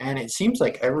 And it seems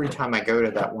like every time I go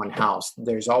to that one house,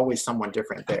 there's always someone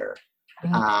different there.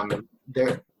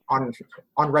 There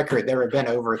on record, there have been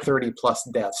over 30 plus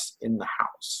deaths in the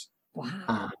house.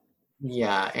 Wow.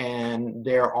 Yeah, and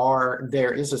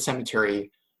there is a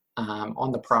cemetery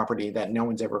on the property that no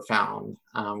one's ever found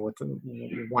with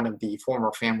one of the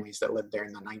former families that lived there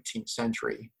in the 19th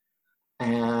century.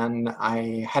 And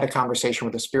I had a conversation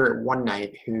with a spirit one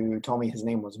night who told me his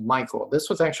name was Michael. This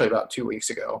was actually about 2 weeks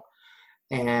ago.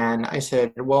 And I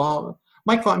said, well,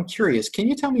 Michael, I'm curious. Can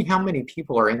you tell me how many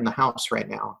people are in the house right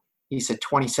now? He said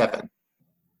 27.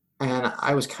 And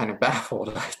I was kind of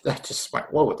baffled. I just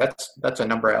went, whoa, that's a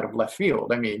number out of left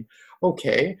field. I mean,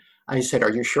 okay. I said,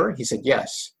 are you sure? He said,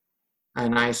 yes.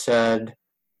 And I said,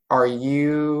 are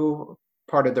you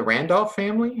part of the Randolph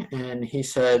family? And he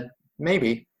said,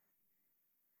 maybe.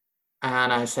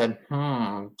 And I said,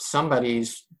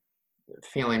 somebody's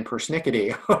feeling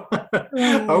persnickety.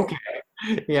 Okay.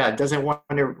 Yeah, doesn't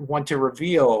want to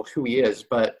reveal who he is.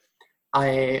 But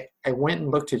I went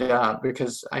and looked it up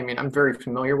because, I'm very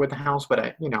familiar with the house, but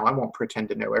I won't pretend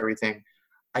to know everything.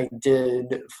 I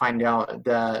did find out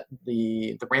that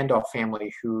the Randolph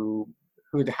family, who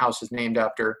the house is named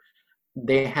after,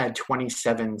 they had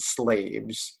 27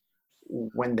 slaves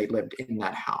when they lived in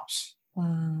that house.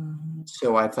 Wow.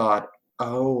 So I thought,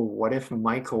 oh, what if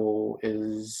Michael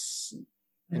is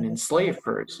an enslaved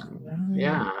person? Right.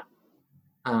 Yeah.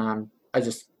 I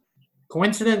just,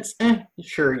 coincidence?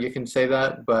 Sure, you can say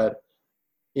that, but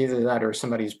either that or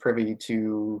somebody's privy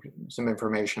to some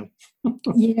information.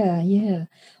 Yeah.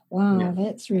 Wow, yeah.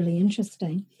 That's really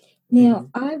interesting. Now,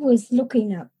 I was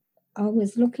looking up,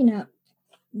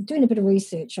 doing a bit of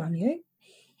research on you,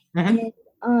 and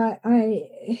I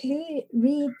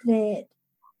read that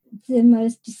the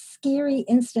most scary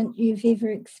incident you've ever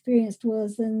experienced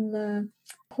was in the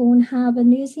Horn Harbour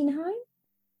nursing home.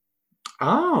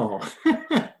 Oh,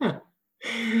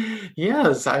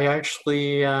 yes, I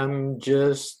actually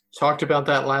just talked about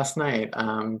that last night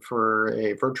for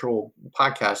a virtual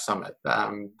podcast summit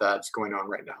that's going on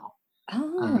right now.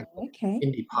 Oh, okay.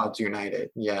 Indie Pods United.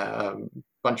 Yeah, a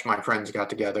bunch of my friends got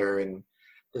together and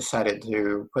decided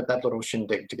to put that little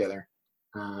shindig together.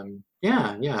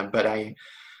 But I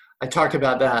talked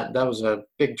about that. That was a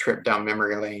big trip down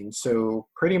memory lane. So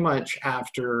pretty much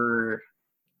after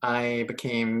I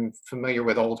became familiar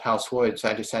with Old House Woods,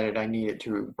 I decided I needed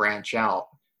to branch out,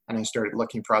 and I started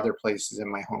looking for other places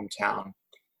in my hometown.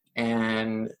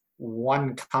 And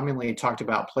one commonly talked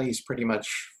about place pretty much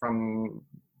from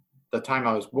the time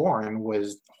I was born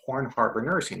was Horn Harbor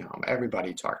Nursing Home.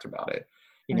 Everybody talked about it.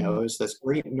 It was this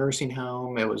great nursing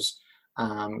home. It was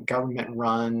government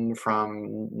run from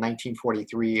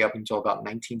 1943 up until about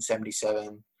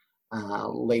 1977. A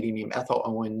lady named Ethel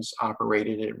Owens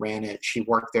operated it, ran it. She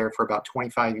worked there for about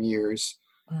 25 years.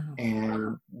 Wow.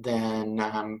 And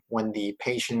then when the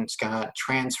patients got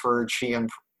transferred, she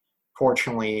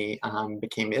unfortunately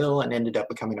became ill and ended up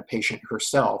becoming a patient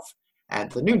herself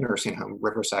at the new nursing home,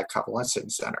 Riverside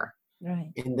Convalescent Center.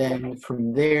 Right. And then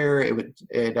from there,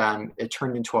 it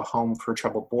turned into a home for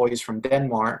troubled boys from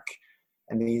Denmark.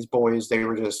 And these boys, they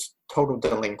were just total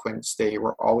delinquents. They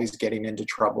were always getting into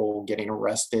trouble, getting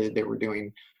arrested. They were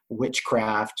doing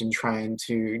witchcraft and trying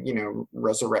to,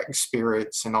 resurrect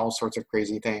spirits and all sorts of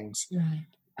crazy things. Right.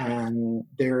 And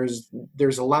there's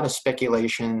a lot of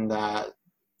speculation that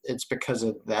it's because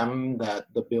of them that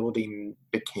the building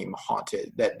became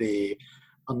haunted, that they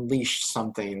unleashed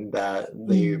something that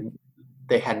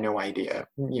they had no idea,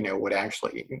 would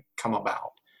actually come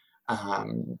about.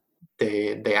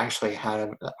 They actually had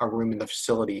a room in the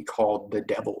facility called the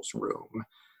Devil's Room,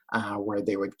 where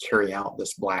they would carry out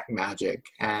this black magic.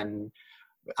 And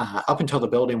up until the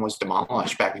building was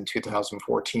demolished back in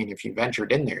 2014, if you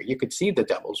ventured in there, you could see the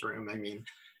Devil's Room. I mean,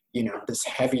 this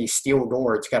heavy steel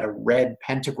door, it's got a red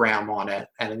pentagram on it,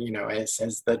 and, it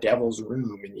says the Devil's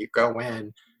Room, and you go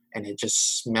in and it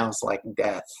just smells like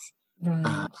death.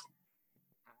 Right.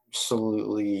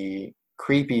 Absolutely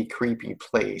creepy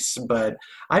place. But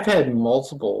I've had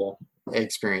multiple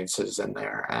experiences in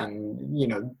there, and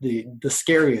the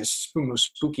scariest,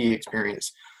 most spooky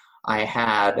experience I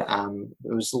had,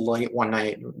 it was late one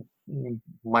night.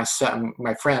 My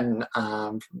friend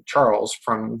Charles,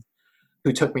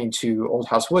 who took me to Old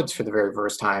House Woods for the very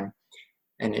first time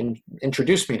and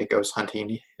introduced me to ghost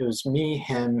hunting. It was me,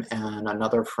 him, and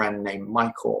another friend named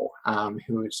Michael,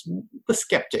 who was the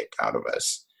skeptic out of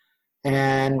us.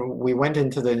 And we went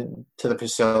into the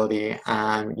facility,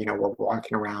 and we're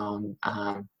walking around.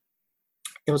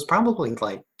 It was probably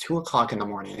like 2:00 in the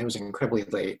morning. It was incredibly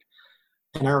late.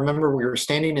 And I remember we were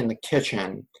standing in the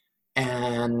kitchen,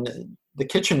 and the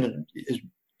kitchen is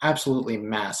absolutely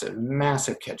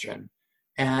massive kitchen.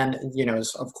 And,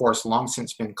 it's, of course, long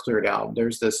since been cleared out.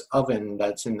 There's this oven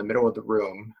that's in the middle of the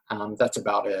room. That's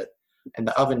about it. And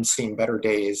the oven's seen better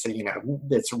days.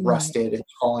 It's rusted.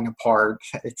 It's falling apart.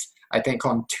 It's, I think,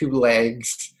 on 2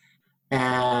 legs.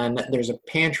 And there's a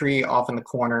pantry off in the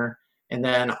corner. And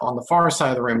then on the far side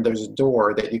of the room, there's a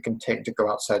door that you can take to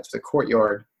go outside to the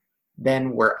courtyard.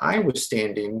 Then where I was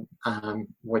standing,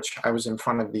 which I was in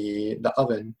front of the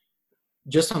oven,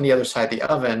 just on the other side of the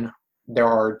oven, there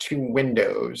are 2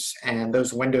 windows, and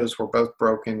those windows were both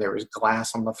broken. There was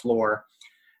glass on the floor,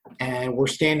 and we're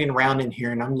standing around in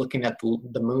here, and I'm looking at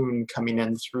the moon coming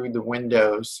in through the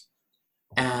windows.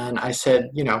 And I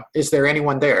said, is there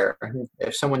anyone there?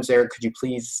 If someone's there, could you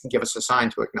please give us a sign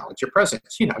to acknowledge your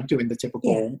presence? Doing the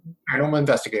typical paranormal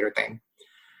investigator thing.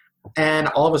 And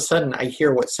all of a sudden, I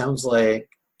hear what sounds like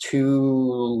 2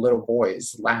 little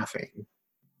boys laughing.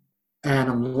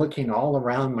 And I'm looking all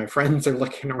around. My friends are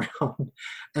looking around.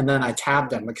 And then I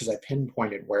tabbed them because I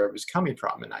pinpointed where it was coming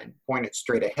from. And I pointed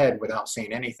straight ahead without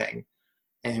saying anything.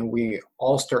 And we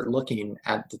all start looking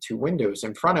at the 2 windows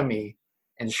in front of me.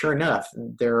 And sure enough,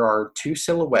 there are 2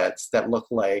 silhouettes that look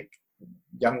like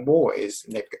young boys.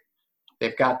 And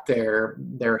they've got their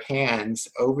hands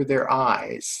over their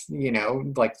eyes,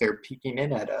 like they're peeking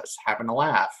in at us, having a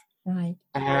laugh. Right.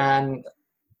 And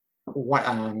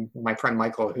my friend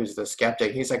Michael, who's the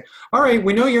skeptic, he's like, all right,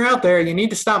 we know you're out there. You need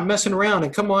to stop messing around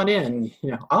and come on in.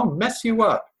 I'll mess you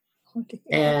up. Okay.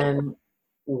 And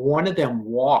one of them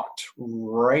walked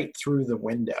right through the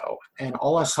window. And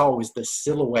all I saw was the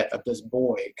silhouette of this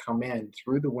boy come in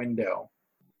through the window.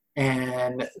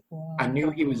 And I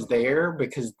knew he was there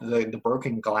because the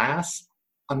broken glass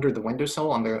under the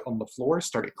windowsill on the floor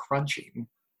started crunching.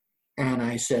 And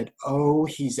I said, oh,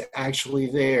 he's actually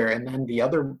there. And then the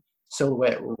other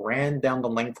silhouette ran down the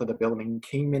length of the building,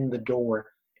 came in the door,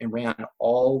 and ran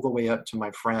all the way up to my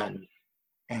friend.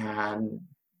 And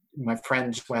my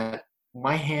friend just went,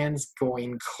 my hand's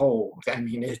going cold. I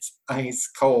mean, it's ice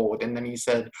cold. And then he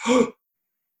said, oh,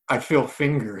 I feel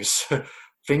fingers.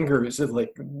 Fingers,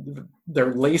 like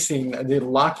they're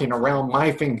locking around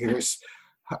my fingers.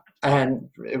 And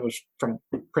it was from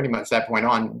pretty much that point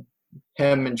on,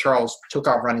 him and Charles took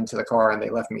off running to the car, and they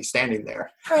left me standing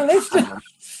there.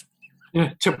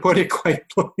 To put it quite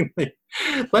plainly,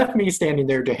 left me standing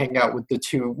there to hang out with the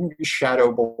 2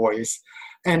 shadow boys.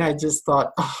 And I just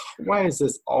thought, oh, why is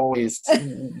this always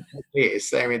the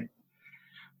case? I mean,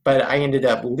 but I ended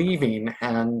up leaving,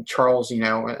 and Charles,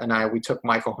 and we took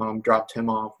Michael home, dropped him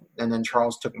off, and then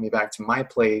Charles took me back to my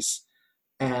place.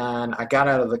 And I got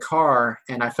out of the car,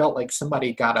 and I felt like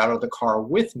somebody got out of the car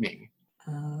with me.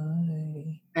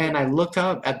 And I looked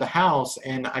up at the house,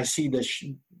 and I see the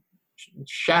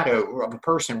shadow of a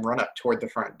person run up toward the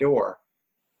front door.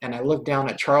 And I looked down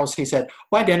at Charles. He said,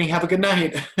 bye, Denny, have a good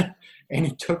night. And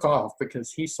he took off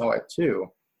because he saw it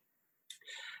too.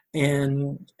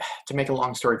 And to make a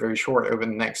long story very short, over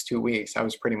the next 2 weeks, I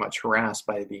was pretty much harassed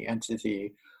by the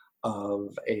entity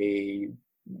of a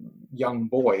young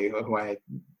boy who I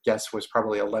guess was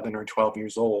probably 11 or 12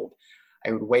 years old.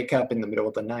 I would wake up in the middle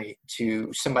of the night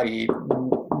to somebody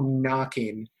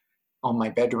knocking on my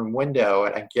bedroom window,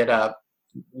 and I'd get up,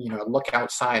 look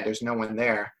outside, there's no one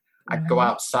there. I'd go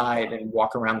outside and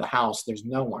walk around the house, there's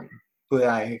no one. But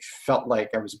I felt like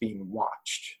I was being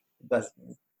watched. That's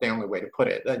the only way to put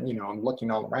it. That, I'm looking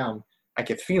all around, I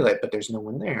could feel it, but there's no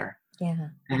one there. Yeah.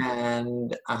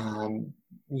 And,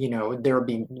 there would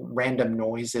be random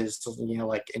noises,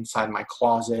 like inside my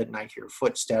closet, and I hear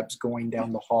footsteps going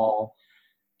down the hall.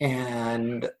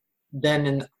 And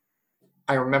then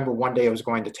I remember one day I was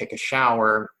going to take a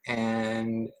shower,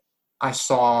 and I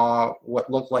saw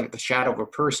what looked like the shadow of a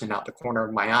person out the corner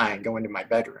of my eye go into my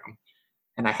bedroom.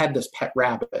 And I had this pet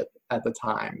rabbit at the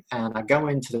time. And I go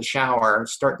into the shower,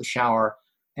 start the shower,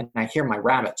 and I hear my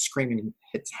rabbit screaming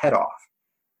its head off.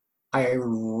 I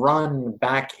run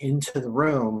back into the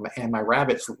room, and my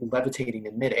rabbit's levitating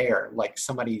in midair, like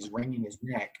somebody's wringing his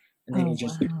neck. And then he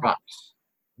just drops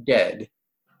dead.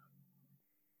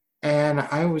 And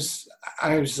I was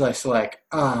just like,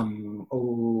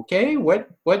 okay,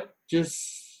 what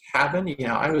just happened?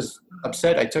 I was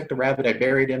upset. I took the rabbit, I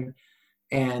buried him.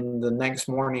 And the next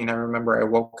morning, I remember I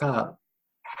woke up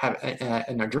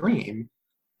in a dream,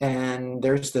 and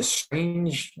there's this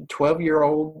strange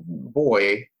 12-year-old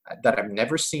boy that I've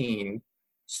never seen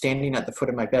standing at the foot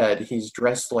of my bed. He's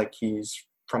dressed like he's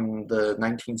from the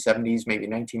 1970s, maybe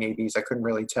 1980s. I couldn't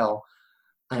really tell.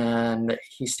 And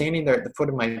he's standing there at the foot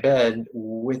of my bed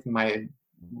with my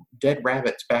dead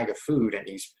rabbit's bag of food, and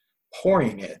he's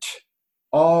pouring it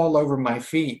all over my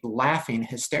feet, laughing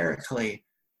hysterically.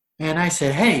 And I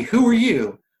said, "Hey, who are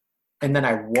you?" And then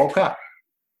I woke up.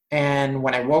 And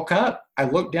when I woke up, I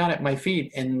looked down at my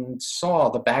feet and saw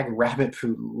the bag of rabbit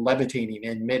food levitating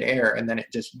in midair, and then it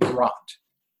just dropped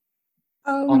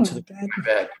onto the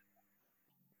bed.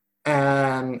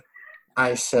 And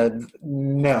I said,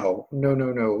 no.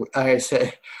 I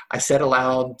said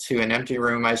aloud to an empty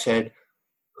room, I said,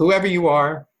 "Whoever you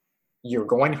are, you're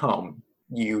going home.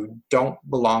 You don't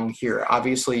belong here.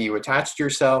 Obviously, you attached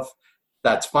yourself.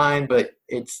 That's fine, but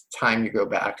it's time you go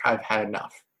back. I've had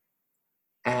enough."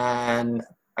 And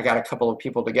I got a couple of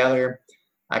people together.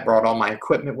 I brought all my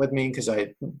equipment with me because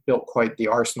I built quite the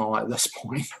arsenal at this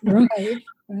point. Right.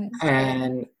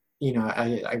 And,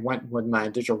 I went with my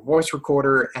digital voice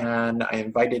recorder, and I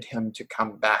invited him to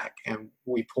come back. And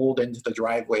we pulled into the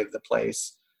driveway of the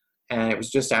place. And it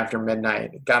was just after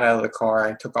midnight. Got out of the car.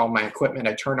 I took all my equipment.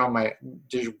 I turned on my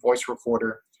digital voice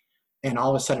recorder. And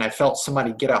all of a sudden, I felt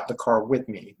somebody get out the car with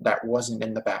me that wasn't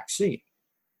in the back seat.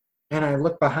 And I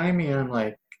looked behind me, and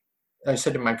I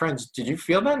said to my friends, "Did you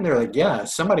feel that?" And they're like, "Yeah,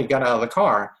 somebody got out of the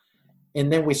car."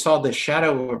 And then we saw the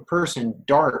shadow of a person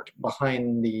dart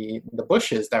behind the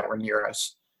bushes that were near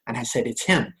us. And I said, "It's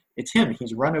him. It's him.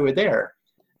 He's run over there."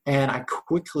 And I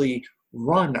quickly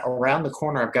run around the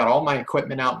corner. I've got all my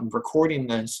equipment out and recording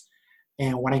this.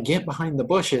 And when I get behind the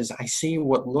bushes, I see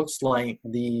what looks like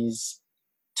these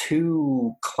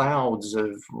two clouds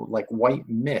of like white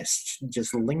mist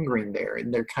just lingering there,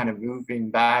 and they're kind of moving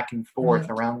back and forth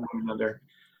around one another.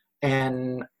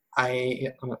 And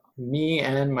me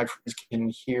and my friends can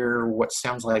hear what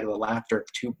sounds like the laughter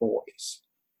of two boys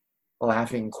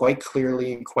laughing quite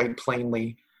clearly, quite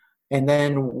plainly. And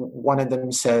then one of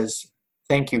them says,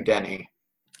 "Thank you, Denny."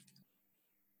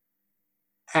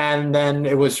 And then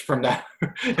it was from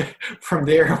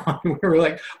there on, we were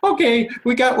like, "Okay,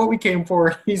 we got what we came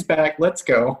for. He's back. Let's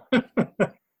go."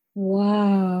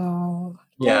 Wow.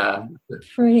 Yeah.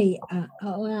 Pretty,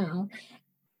 wow.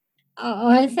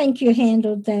 I think you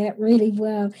handled that really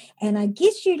well. And I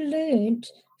guess you learned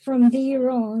from there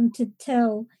on to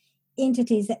tell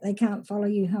entities that they can't follow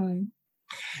you home.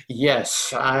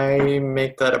 Yes, I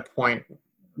make that a point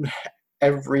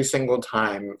every single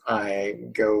time I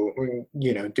go,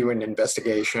 do an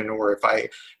investigation, or if I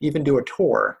even do a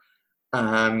tour,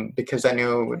 because I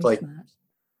know,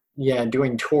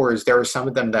 doing tours, there are some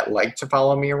of them that like to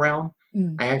follow me around.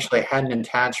 I actually had an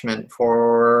attachment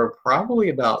for probably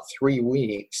about 3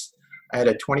 weeks. I had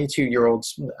a 22-year-old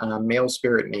male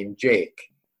spirit named Jake.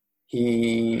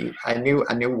 I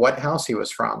knew what house he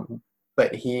was from,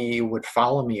 but he would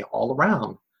follow me all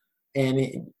around.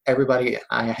 And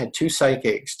I had 2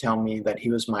 psychics tell me that he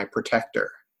was my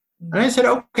protector. And I said,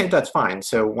 "Okay, that's fine."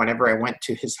 So whenever I went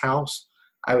to his house,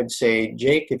 I would say,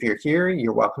 "Jake, if you're here,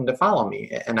 you're welcome to follow me."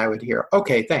 And I would hear,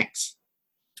 "Okay, thanks."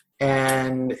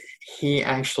 And he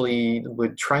actually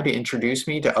would try to introduce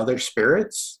me to other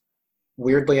spirits,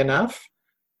 weirdly enough.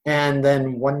 And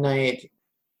then one night,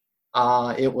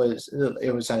 there was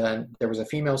a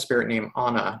female spirit named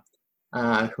Anna,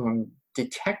 who I'm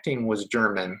detecting was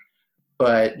German,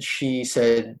 but she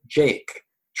said, Jake,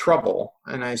 trouble.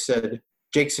 And I said,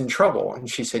 Jake's in trouble. And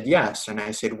she said, yes. And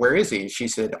I said, where is he? She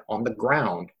said, on the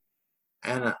ground.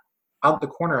 And out the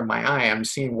corner of my eye, I'm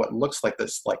seeing what looks like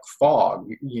this like fog,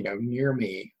 near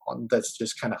me, that's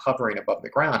just kind of hovering above the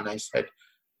ground. And I said,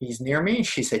 he's near me?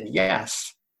 She said,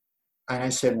 yes. And I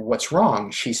said, what's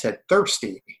wrong? She said,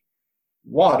 thirsty.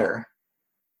 Water.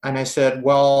 And I said,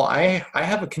 well, I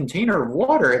have a container of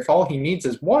water. If all he needs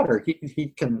is water,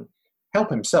 he can help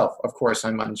himself. Of course,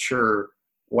 I'm unsure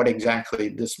what exactly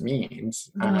this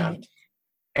means. Right.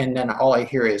 And then all I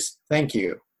hear is, thank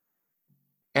you.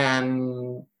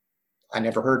 And I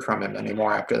never heard from him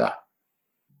anymore after that.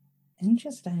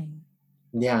 Interesting.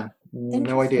 Yeah,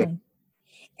 no idea.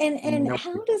 And no.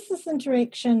 How does this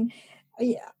interaction,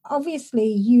 obviously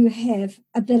you have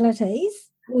abilities,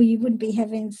 or you wouldn't be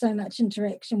having so much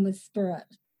interaction with spirit.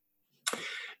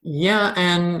 Yeah,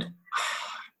 and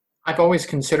I've always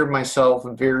considered myself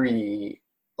very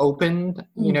open, to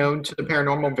the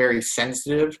paranormal, very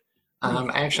sensitive. I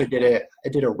actually did a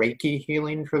Reiki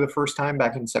healing for the first time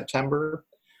back in September,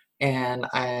 and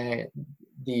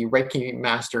the Reiki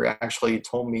master actually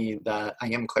told me that I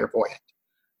am clairvoyant.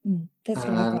 That's what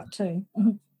I got too.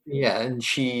 Yeah, and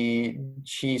she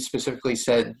specifically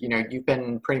said, you've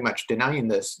been pretty much denying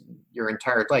this your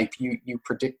entire life. You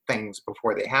predict things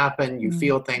before they happen. You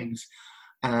feel things.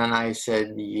 And I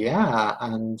said, yeah.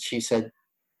 And she said,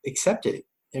 accept it,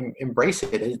 embrace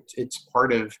it. It's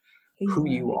part of who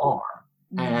you are.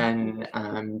 And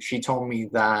she told me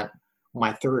that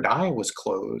my third eye was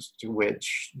closed,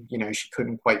 which, she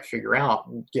couldn't quite figure out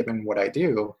given what I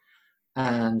do.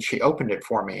 And she opened it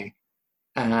for me.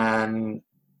 And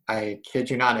I kid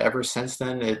you not, ever since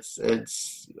then,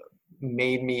 it's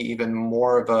made me even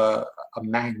more of a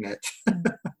magnet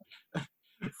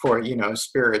for,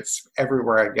 spirits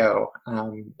everywhere I go.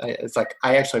 It's like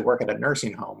I actually work at a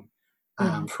nursing home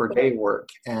for day work.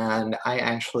 And I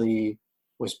actually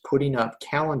was putting up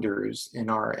calendars in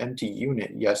our empty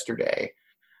unit yesterday.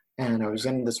 And I was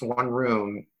in this one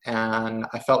room and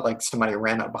I felt like somebody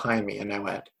ran up behind me and I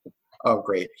went, oh,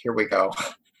 great, here we go.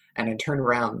 And I turned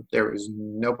around, there was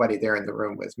nobody there in the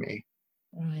room with me.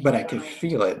 Right. But I could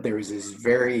feel it. There was this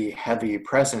very heavy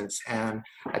presence. And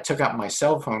I took out my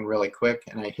cell phone really quick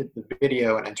and I hit the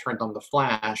video and I turned on the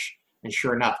flash. And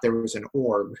sure enough, there was an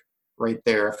orb right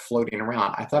there floating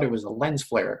around. I thought it was a lens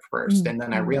flare at first. And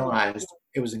then I realized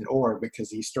it was an orb because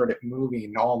he started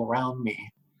moving all around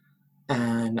me.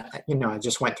 And, I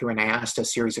just went through and I asked a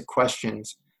series of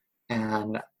questions.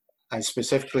 And I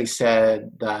specifically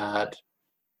said that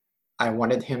I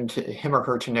wanted him or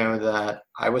her to know that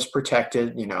I was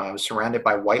protected. I was surrounded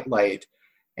by white light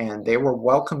and they were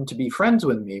welcome to be friends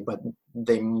with me, but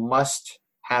they must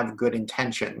have good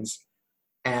intentions.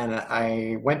 And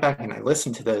I went back and I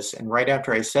listened to this. And right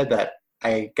after I said that,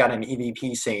 I got an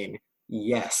EVP saying,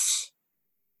 yes.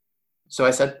 So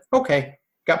I said, okay,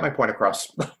 got my point across.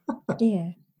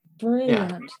 Yeah.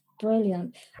 Brilliant.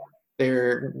 Brilliant.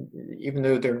 Even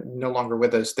though they're no longer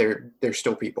with us, they're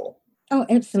still people. Oh,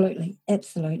 absolutely.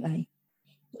 Absolutely.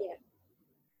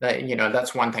 Yeah.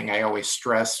 That's one thing I always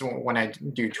stress when I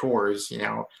do tours,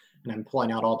 and I'm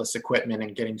pulling out all this equipment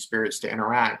and getting spirits to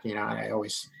interact, I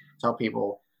always tell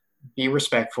people, be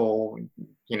respectful.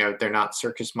 They're not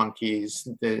circus monkeys.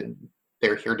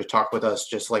 They're here to talk with us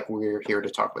just like we're here to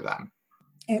talk with them.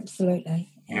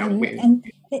 Absolutely. And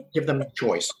give them a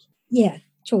choice. Yeah.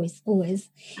 Choice always,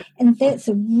 and that's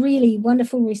a really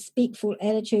wonderful, respectful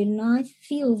attitude, and I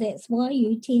feel that's why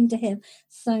you tend to have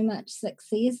so much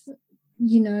success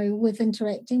with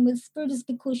interacting with spirits,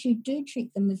 because you do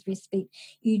treat them with respect.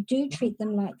 You do treat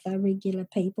them like they're regular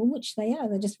people, which they are.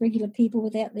 They're just regular people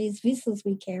without these vessels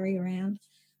we carry around.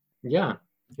 Yeah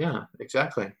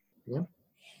exactly. Yeah.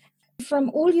 From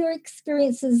all your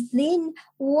experiences, then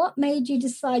what made you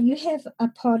decide? You have a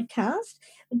podcast.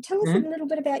 Tell us a little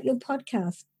bit about your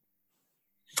podcast.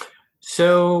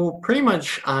 So pretty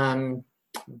much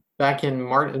back in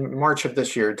March of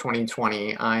this year,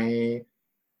 2020, I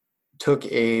took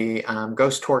a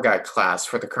ghost tour guide class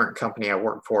for the current company I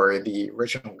work for, the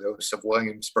Original Ghosts of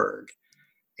Williamsburg.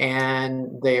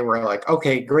 And they were like,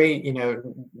 okay, great.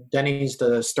 Denny's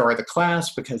the star of the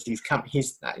class because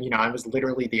I was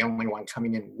literally the only one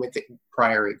coming in with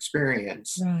prior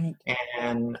experience. Right.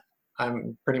 And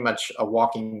I'm pretty much a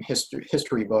walking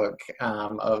history book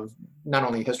of not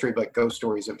only history, but ghost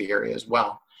stories of the area as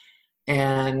well.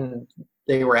 And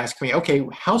they were asking me, okay,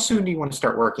 how soon do you want to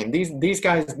start working? These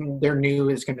guys, they're new.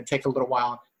 It's going to take a little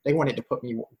while. they wanted to put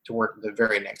me to work the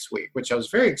very next week, which I was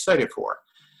very excited for.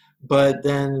 But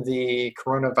then the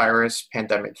coronavirus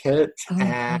pandemic hit,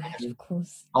 and Right, of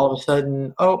course. all of a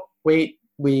sudden, oh, wait,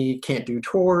 we can't do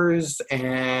tours.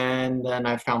 And then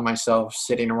I found myself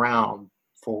sitting around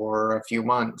for a few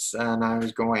months, and I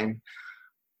was going,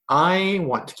 I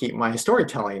want to keep my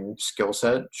storytelling skill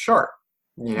set sharp.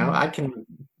 I can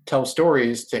tell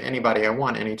stories to anybody I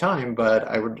want anytime, but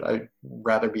I'd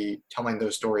rather be telling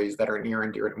those stories that are near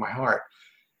and dear to my heart.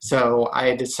 So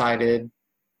I decided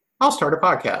I'll start a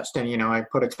podcast. And, I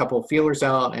put a couple of feelers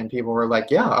out, and people were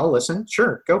like, yeah, I'll listen.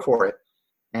 Sure, go for it.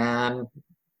 And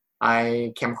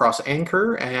I came across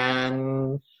Anchor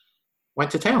and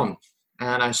went to town.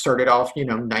 And I started off,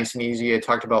 nice and easy. I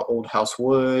talked about Old House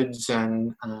Woods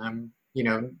and,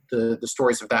 the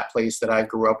stories of that place that I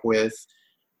grew up with.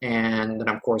 And then,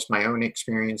 of course, my own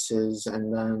experiences.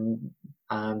 And then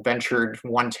ventured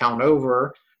one town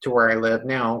over to where I live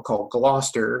now, called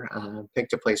Gloucester.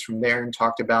 Picked a place from there and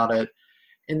talked about it.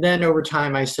 And then over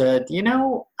time, I said,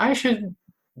 I should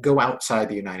go outside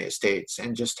the United States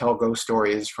and just tell ghost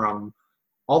stories from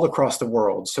all across the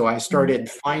world. So I started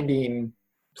finding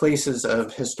places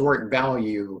of historic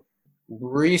value,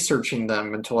 researching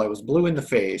them until I was blue in the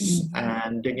face,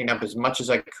 and digging up as much as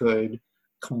I could,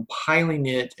 compiling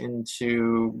it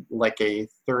into like a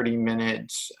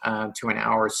 30-minute to an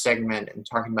hour segment, and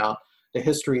talking about the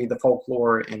history, the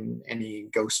folklore, and any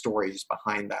ghost stories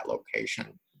behind that location.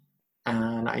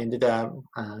 And I ended up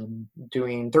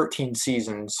doing 13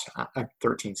 seasons, I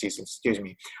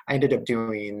ended up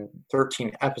doing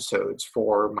 13 episodes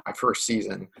for my first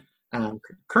season.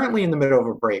 Currently in the middle of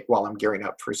a break while I'm gearing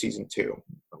up for season 2,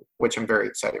 which I'm very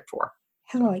excited for.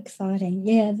 How exciting.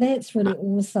 Yeah, that's really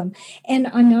awesome. And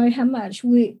I know how much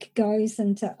work goes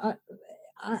into,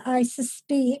 I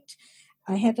suspect,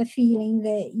 I have a feeling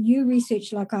that you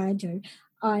research like I do.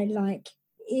 I like,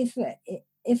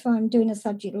 if I'm doing a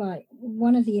subject like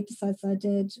one of the episodes I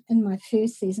did in my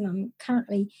first season, I'm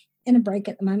currently in a break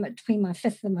at the moment between my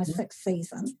 5th and my 6th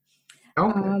season.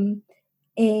 Okay.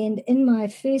 And in my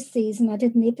first season, I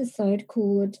did an episode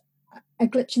called A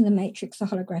Glitch in the Matrix, a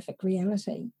Holographic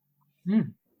Reality.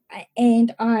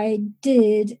 And I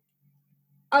did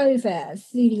over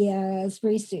 30 hours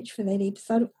research for that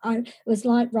episode. It was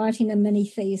like writing a mini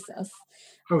thesis.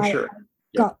 Sure.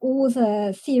 Got all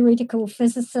the theoretical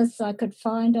physicists I could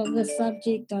find on the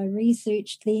subject. I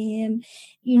researched them,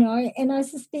 and I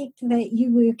suspect that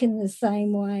you work in the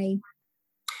same way.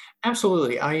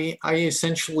 Absolutely. I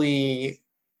essentially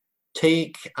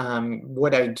take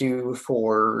what I do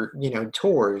for,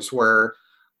 tours, where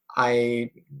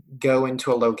I go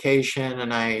into a location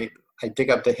and I dig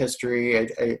up the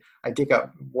history, I dig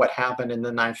up what happened, and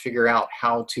then I figure out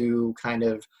how to kind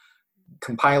of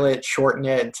compile it, shorten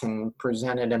it, and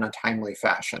present it in a timely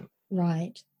fashion.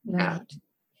 Right. Yeah,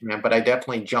 but I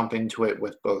definitely jump into it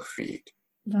with both feet.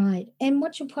 Right. And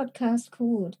what's your podcast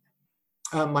called?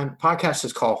 My podcast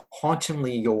is called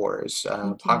Hauntingly Yours,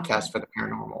 podcast for the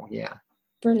paranormal. Yeah.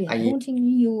 Brilliant.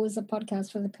 Hauntingly Yours, a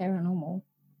podcast for the paranormal.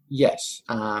 Yes.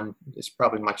 It's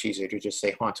probably much easier to just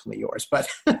say Hauntingly Yours, but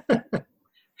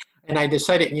and I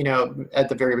decided, at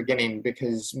the very beginning,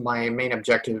 because my main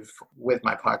objective with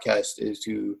my podcast is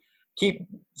to keep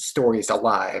stories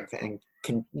alive and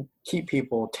can keep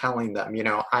people telling them.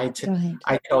 I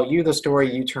tell you the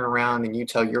story, you turn around and you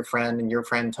tell your friend, and your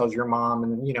friend tells your mom,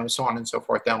 and so on and so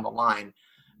forth down the line.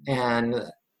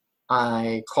 And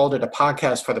I called it a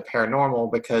podcast for the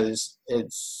paranormal because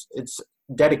it's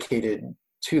dedicated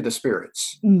to the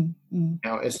spirits.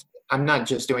 I'm not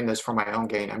just doing this for my own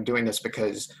gain. I'm doing this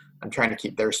because I'm trying to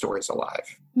keep their stories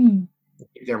alive,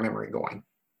 keep their memory going.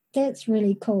 That's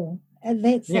really cool.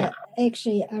 That's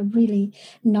actually a really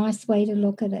nice way to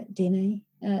look at it, Denny.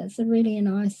 It's a really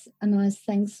nice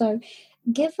thing. So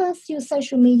give us your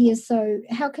social media. So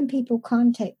how can people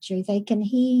contact you? They can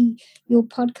hear your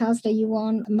podcast. Are you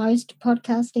on most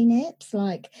podcasting apps?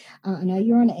 Like, I know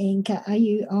you're on Anchor. Are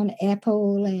you on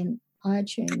Apple and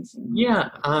iTunes? Yeah.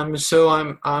 So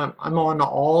I'm on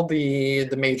all the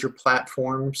major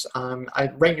platforms.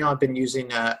 Right now I've been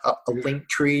using a link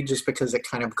tree just because it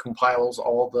kind of compiles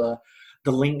all the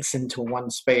links into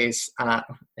one space.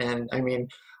 And I mean,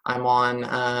 I'm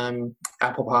on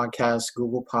Apple Podcasts,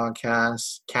 Google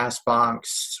Podcasts, Castbox,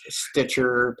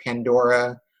 Stitcher,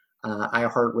 Pandora,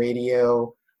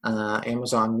 iHeartRadio,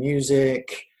 Amazon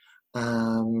Music.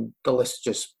 The list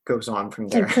just goes on from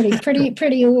there. So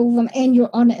pretty all of them. And you're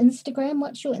on Instagram.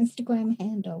 What's your Instagram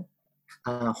handle?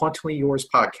 Hauntingly Yours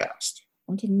Podcast.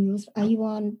 Hauntingly Yours. Are you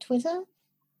on Twitter?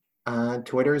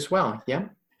 Twitter as well. Yeah.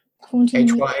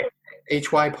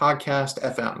 HY Podcast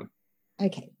FM.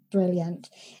 Okay. Brilliant.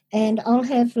 And I'll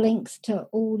have links to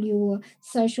all your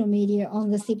social media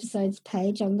on this episode's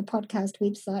page on the podcast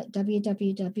website,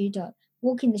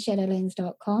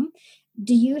 www.walkingtheshadowlands.com.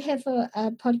 Do you have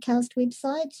a podcast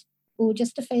website or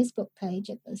just a Facebook page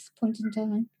at this point in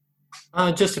time?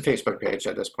 Just a Facebook page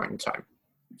at this point in time.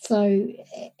 So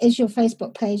is your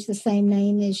Facebook page the same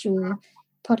name as your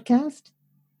podcast?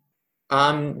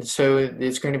 So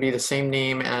it's going to be the same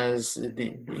name as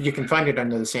you can find it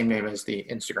under the same name as the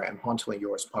Instagram, Hauntily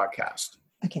Yours Podcast.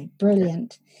 Okay,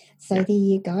 brilliant. So There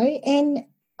you go. And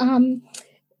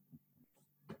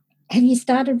have you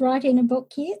started writing a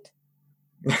book yet?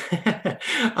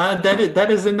 That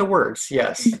is in the works,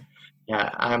 yes.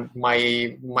 Yeah,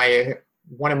 my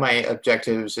one of my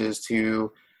objectives is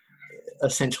to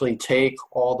essentially take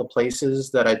all the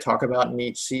places that I talk about in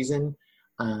each season,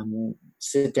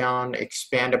 sit down,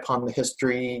 expand upon the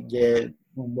history, get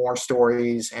more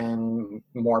stories and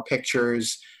more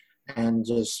pictures, and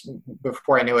just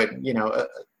before I knew it,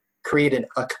 created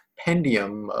a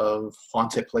compendium of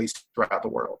haunted places throughout the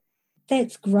world.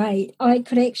 That's great.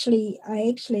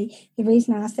 The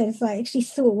reason I asked that is I actually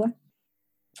saw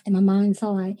in my mind's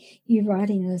eye you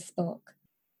writing this book.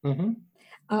 Mm-hmm.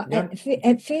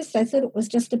 At first I thought it was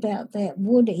just about that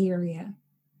wood area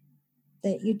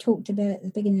that you talked about at the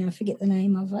beginning. I forget the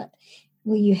name of it,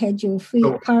 where you had your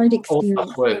pirate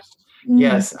experience.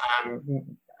 Yes.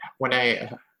 When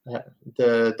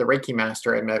the Reiki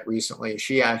master I met recently,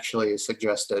 she actually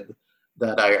suggested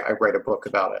that I write a book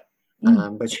about it.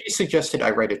 But she suggested I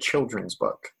write a children's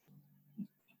book.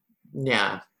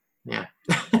 Yeah.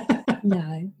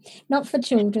 No, not for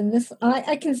children.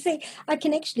 I can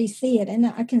actually see it, and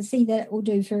I can see that it will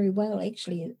do very well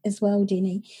actually as well,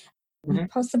 Jenny. Mm-hmm. You've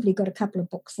possibly got a couple of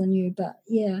books on you, but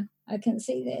yeah, I can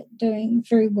see that doing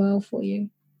very well for you.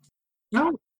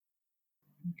 Oh,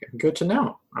 good to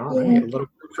know. All right, a little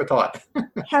food for thought.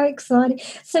 How exciting!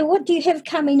 So, what do you have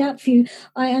coming up for you?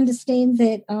 I understand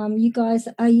that you guys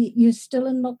you're still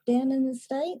in lockdown in the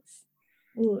States,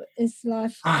 or is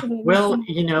life? Well,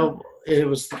 it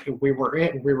was we were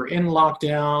in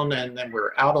lockdown, and then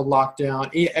we're out of lockdown.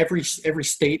 Every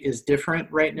state is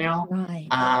different right now. Right.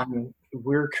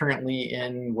 We're currently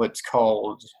in what's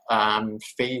called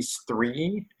phase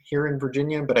 3 here in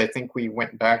Virginia, but I think we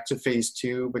went back to phase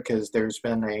 2 because there's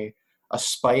been a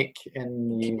spike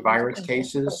in the virus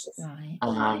cases. Right.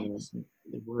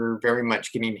 We're very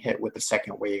much getting hit with the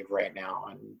second wave right now,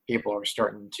 and people are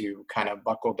starting to kind of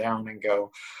buckle down and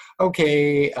go,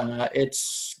 okay,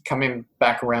 it's coming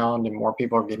back around, and more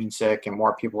people are getting sick, and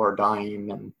more people are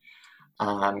dying, and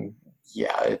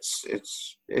it's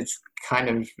kind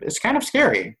of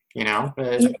scary,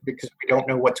 because we don't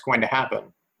know what's going to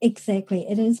happen. Exactly.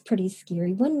 It is pretty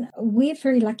scary. We're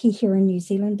very lucky here in New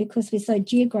Zealand because we're so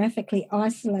geographically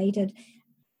isolated,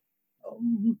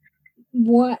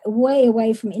 way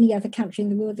away from any other country in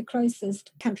the world. The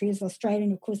closest country is Australia,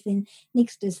 and of course then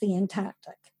next is the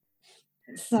Antarctic.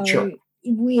 So sure.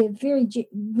 We're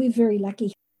very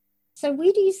lucky. So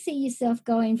where do you see yourself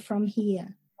going from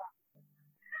here?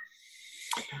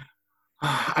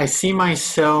 I see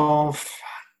myself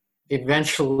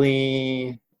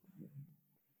eventually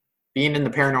being in the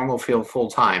paranormal field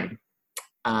full time,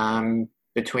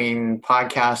 between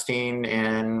podcasting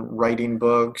and writing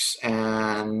books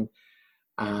and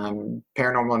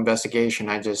paranormal investigation.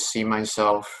 I just see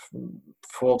myself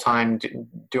full time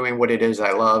doing what it is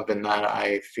I love and that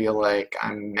I feel like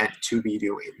I'm meant to be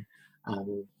doing,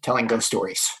 telling ghost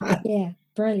stories. Yeah,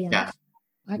 brilliant. Yeah.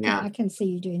 I can see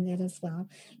you doing that as well.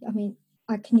 I mean,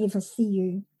 I can never see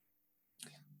you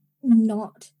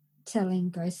not telling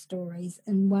ghost stories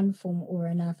in one form or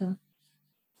another.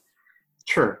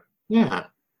 Sure. Yeah.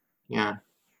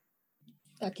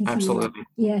 I can absolutely.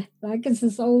 See you, like it's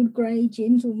this old grey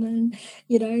gentleman,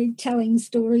 telling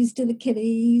stories to the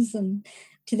kiddies and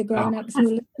to the grown-ups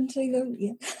who listen to them.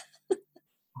 Yeah.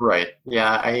 Right.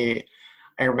 Yeah.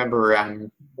 I remember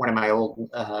one of my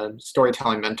old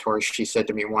storytelling mentors, she said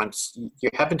to me once, you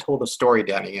haven't told a story,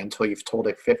 Danny, until you've told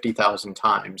it 50,000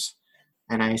 times.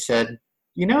 And I said,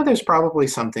 there's probably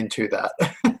something to that.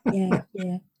 Yeah.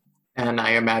 And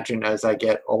I imagine as I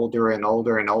get older and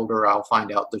older and older, I'll find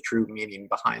out the true meaning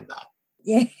behind that.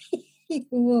 Yeah,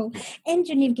 well, and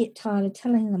you never get tired of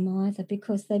telling them either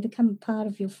because they become part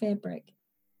of your fabric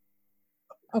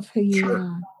of who you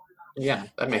are. Yeah,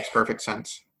 that makes perfect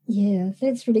sense. Yeah,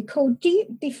 that's really cool.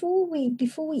 Before we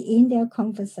end our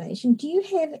conversation, do you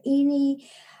have any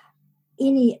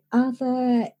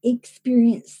other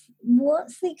experience?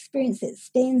 What's the experience that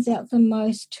stands out the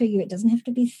most to you? It doesn't have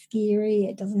to be scary.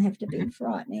 It doesn't have to be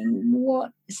frightening.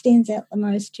 What stands out the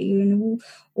most to you in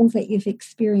all that you've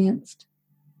experienced?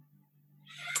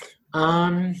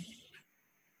 Um,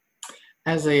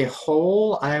 as a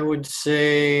whole, I would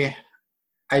say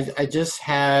I just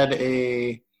had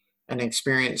an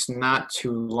experience not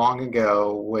too long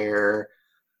ago where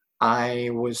I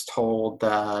was told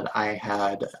that I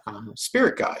had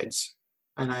spirit guides,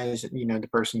 and the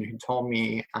person who told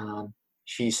me,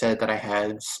 she said that I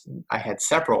had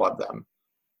several of them,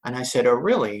 and I said, "Oh,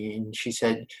 really?" And she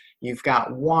said, "You've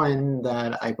got one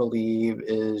that I believe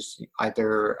is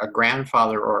either a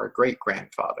grandfather or a great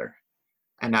grandfather,"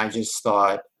 and I just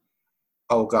thought,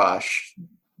 "Oh gosh,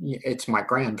 it's my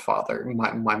grandfather,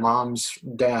 my mom's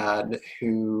dad,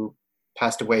 who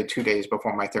passed away 2 days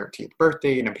before my 13th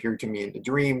birthday and appeared to me in the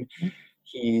dream.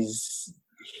 He's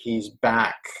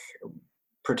back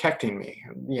protecting me,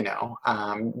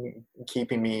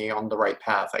 keeping me on the right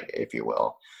path, if you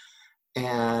will."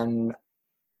 And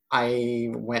I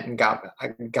went and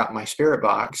got my spirit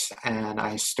box, and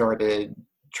I started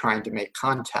trying to make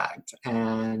contact.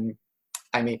 And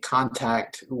I made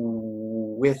contact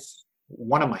with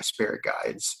one of my spirit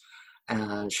guides,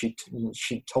 and she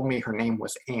told me her name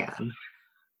was Anne.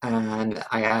 And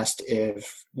I asked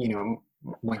if,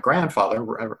 my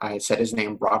grandfather, I said his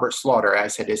name, Robert Slaughter. I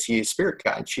said, "Is he a spirit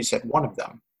guide?" She said, "One of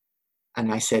them."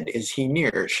 And I said, "Is he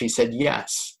near?" She said,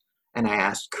 "Yes." And I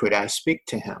asked, could I speak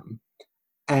to him?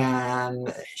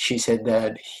 And she said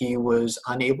that he was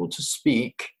unable to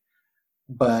speak,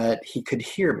 but he could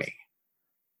hear me.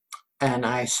 And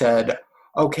I said,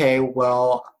 "Okay,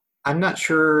 well, I'm not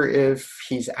sure if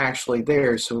he's actually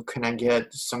there, so can I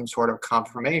get some sort of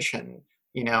confirmation,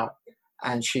 you know?"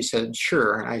 And she said,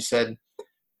 "Sure." And I said,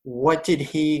 "What did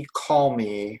he call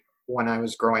me when I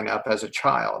was growing up as a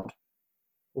child?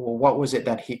 Well, what was it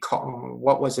that he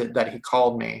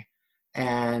called me?"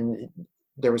 And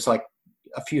there was like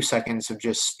a few seconds of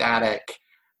just static,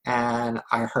 and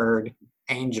I heard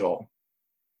 "angel."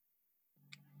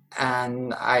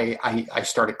 And I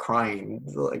started crying,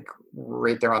 like,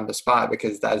 right there on the spot,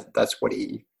 because that's what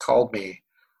he called me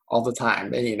all the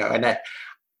time. And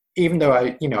even though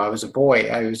I was a boy,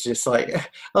 I was just like, I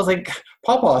was like,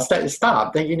 "Papa,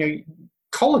 stop.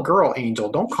 Call a girl angel.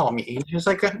 Don't call me angel." It's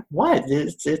like, what?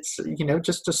 It's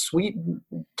just a sweet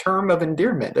term of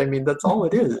endearment. I mean, that's all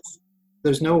it is.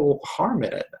 There's no harm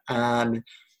in it. And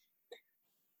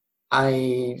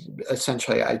I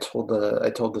told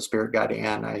the spirit guide,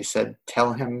 and I said,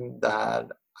 "Tell him that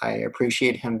I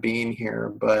appreciate him being here,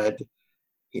 but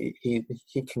he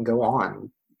can go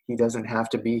on. He doesn't have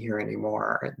to be here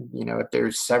anymore. If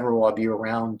there's several of you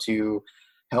around to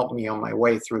help me on my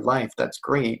way through life, that's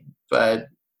great, but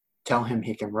tell him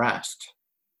he can rest."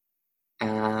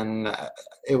 And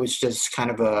it was just kind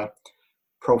of a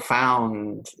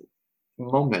profound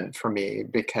moment for me,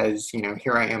 because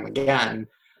here I am again.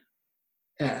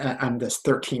 I'm this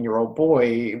 13-year-old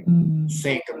boy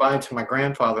saying goodbye to my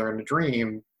grandfather in a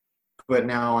dream, but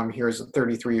now I'm here as a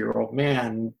 33-year-old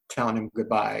man telling him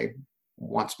goodbye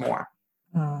once more.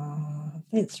 Oh,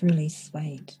 that's really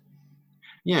sweet.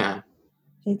 Yeah.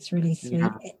 That's really sweet.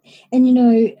 Yeah.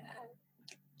 And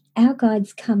our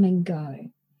guides come and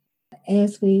go.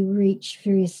 As we reach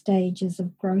various stages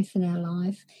of growth in our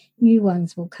life, new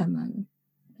ones will come in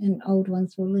and old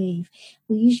ones will leave.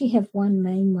 We usually have one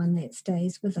main one that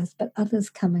stays with us, but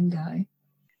others come and go.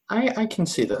 I can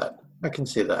see that.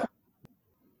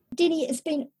 Denny, it's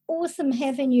been awesome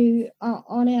having you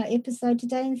on our episode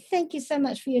today, and thank you so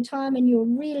much for your time and your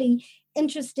really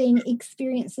interesting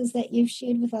experiences that you've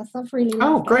shared with us. I've really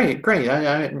loved it. Great.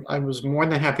 I was more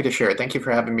than happy to share it. Thank you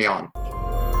for having me on.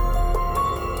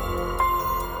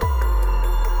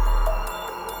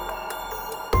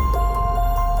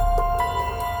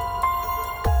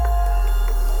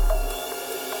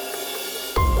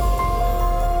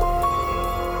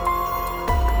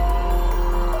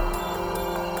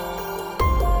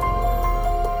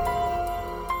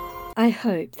 I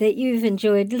hope that you've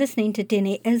enjoyed listening to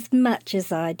Denny as much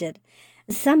as I did.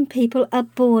 Some people are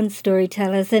born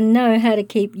storytellers and know how to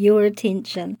keep your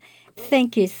attention.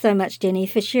 Thank you so much, Denny,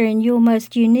 for sharing your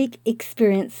most unique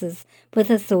experiences with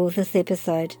us all this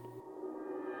episode.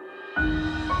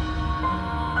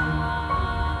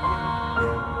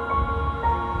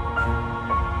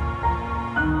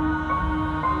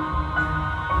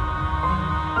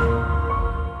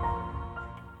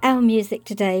 Our music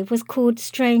today was called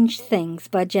Strange Things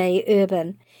by Jay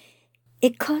Urban.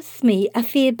 It costs me a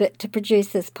fair bit to produce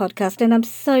this podcast, and I'm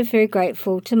so very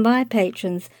grateful to my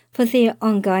patrons for their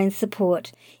ongoing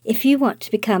support. If you want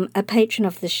to become a patron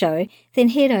of the show, then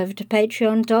head over to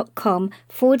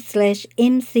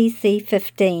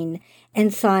patreon.com/MCC15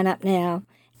 and sign up now.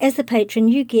 As a patron,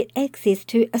 you get access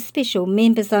to a special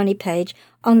members-only page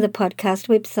on the podcast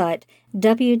website,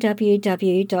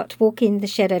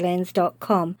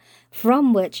 www.walkingtheshadowlands.com,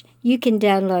 from which you can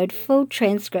download full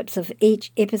transcripts of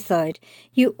each episode.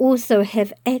 You also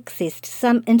have access to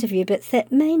some interview bits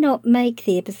that may not make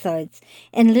the episodes,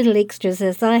 and little extras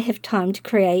as I have time to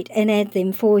create and add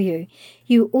them for you.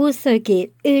 You also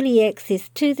get early access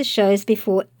to the shows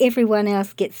before everyone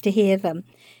else gets to hear them.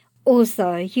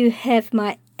 Also, you have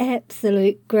my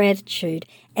absolute gratitude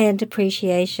and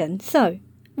appreciation. So,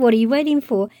 what are you waiting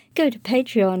for? Go to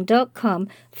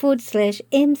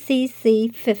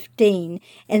patreon.com/MCC15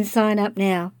 and sign up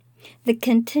now. The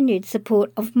continued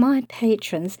support of my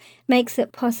patrons makes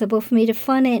it possible for me to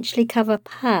financially cover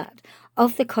part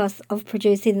of the cost of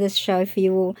producing this show for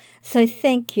you all. So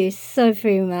thank you so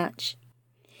very much.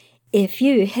 If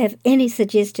you have any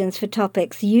suggestions for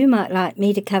topics you might like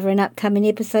me to cover in upcoming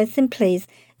episodes, then please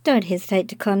don't hesitate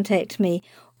to contact me.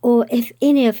 Or if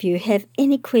any of you have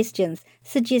any questions,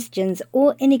 suggestions,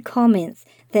 or any comments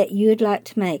that you'd like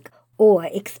to make, or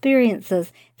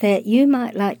experiences that you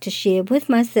might like to share with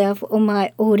myself or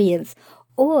my audience,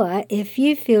 or if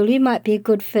you feel you might be a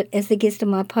good fit as a guest on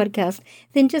my podcast,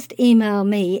 then just email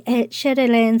me at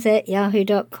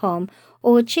shadowlands@yahoo.com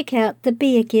or check out the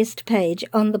Be a Guest page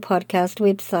on the podcast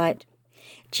website.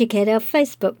 Check out our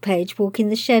Facebook page, Walking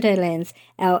the Shadowlands,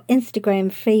 our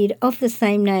Instagram feed of the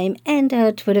same name, and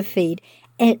our Twitter feed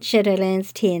at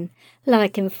Shadowlands10.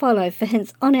 Like and follow for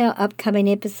hints on our upcoming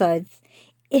episodes.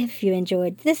 If you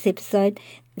enjoyed this episode,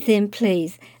 then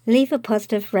please leave a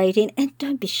positive rating and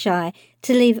don't be shy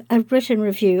to leave a written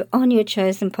review on your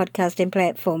chosen podcasting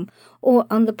platform or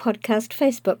on the podcast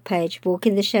Facebook page,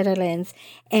 Walking the Shadowlands.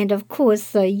 And of course,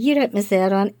 so you don't miss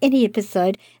out on any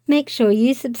episode, make sure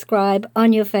you subscribe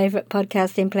on your favourite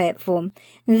podcasting platform.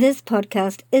 This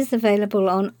podcast is available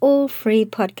on all free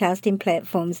podcasting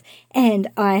platforms and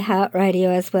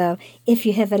iHeartRadio as well. If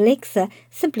you have Alexa,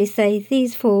 simply say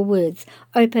these 4 words,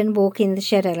 open Walking the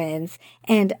Shadowlands,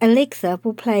 and Alexa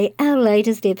will play our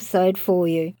latest episode for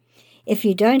you. If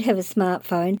you don't have a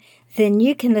smartphone, then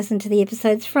you can listen to the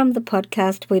episodes from the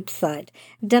podcast website,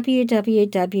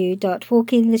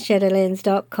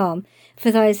 www.walkingtheshadowlands.com. For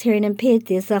those hearing impaired,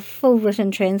 there's a full written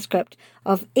transcript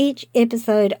of each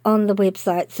episode on the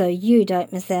website, so you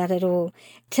don't miss out at all.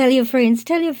 Tell your friends,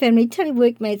 tell your family, tell your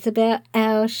workmates about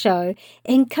our show.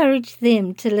 Encourage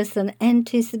them to listen and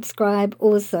to subscribe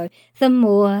also. The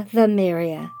more, the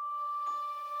merrier.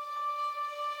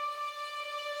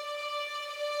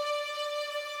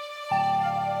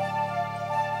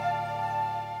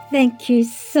 Thank you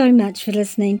so much for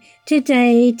listening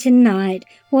today, tonight,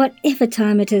 whatever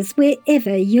time it is,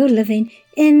 wherever you're living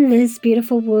in this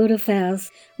beautiful world of ours.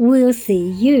 We'll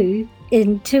see you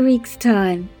in 2 weeks'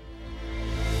 time.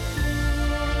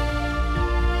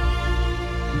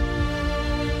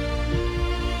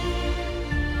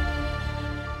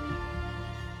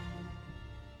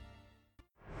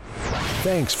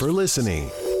 Thanks for listening.